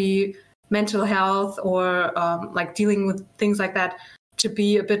maybe mental health or like dealing with things like that, to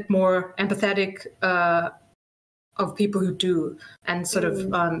be a bit more empathetic of people who do, and sort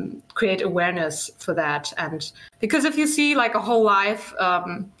of create awareness for that. And because if you see like a whole life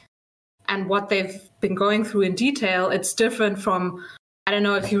and what they've been going through in detail, it's different from, I don't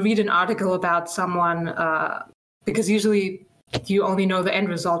know, if you read an article about someone, because usually you only know the end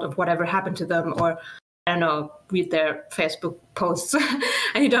result of whatever happened to them, or I don't know, read their Facebook posts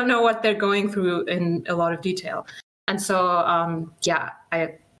and you don't know what they're going through in a lot of detail. And so,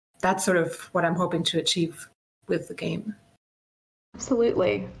 that's sort of what I'm hoping to achieve with the game.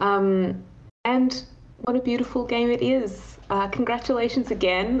 Absolutely. And what a beautiful game it is. Congratulations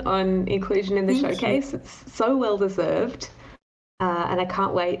again on inclusion in the showcase. It's so well deserved. And I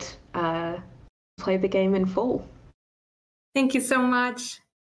can't wait to play the game in full. Thank you so much.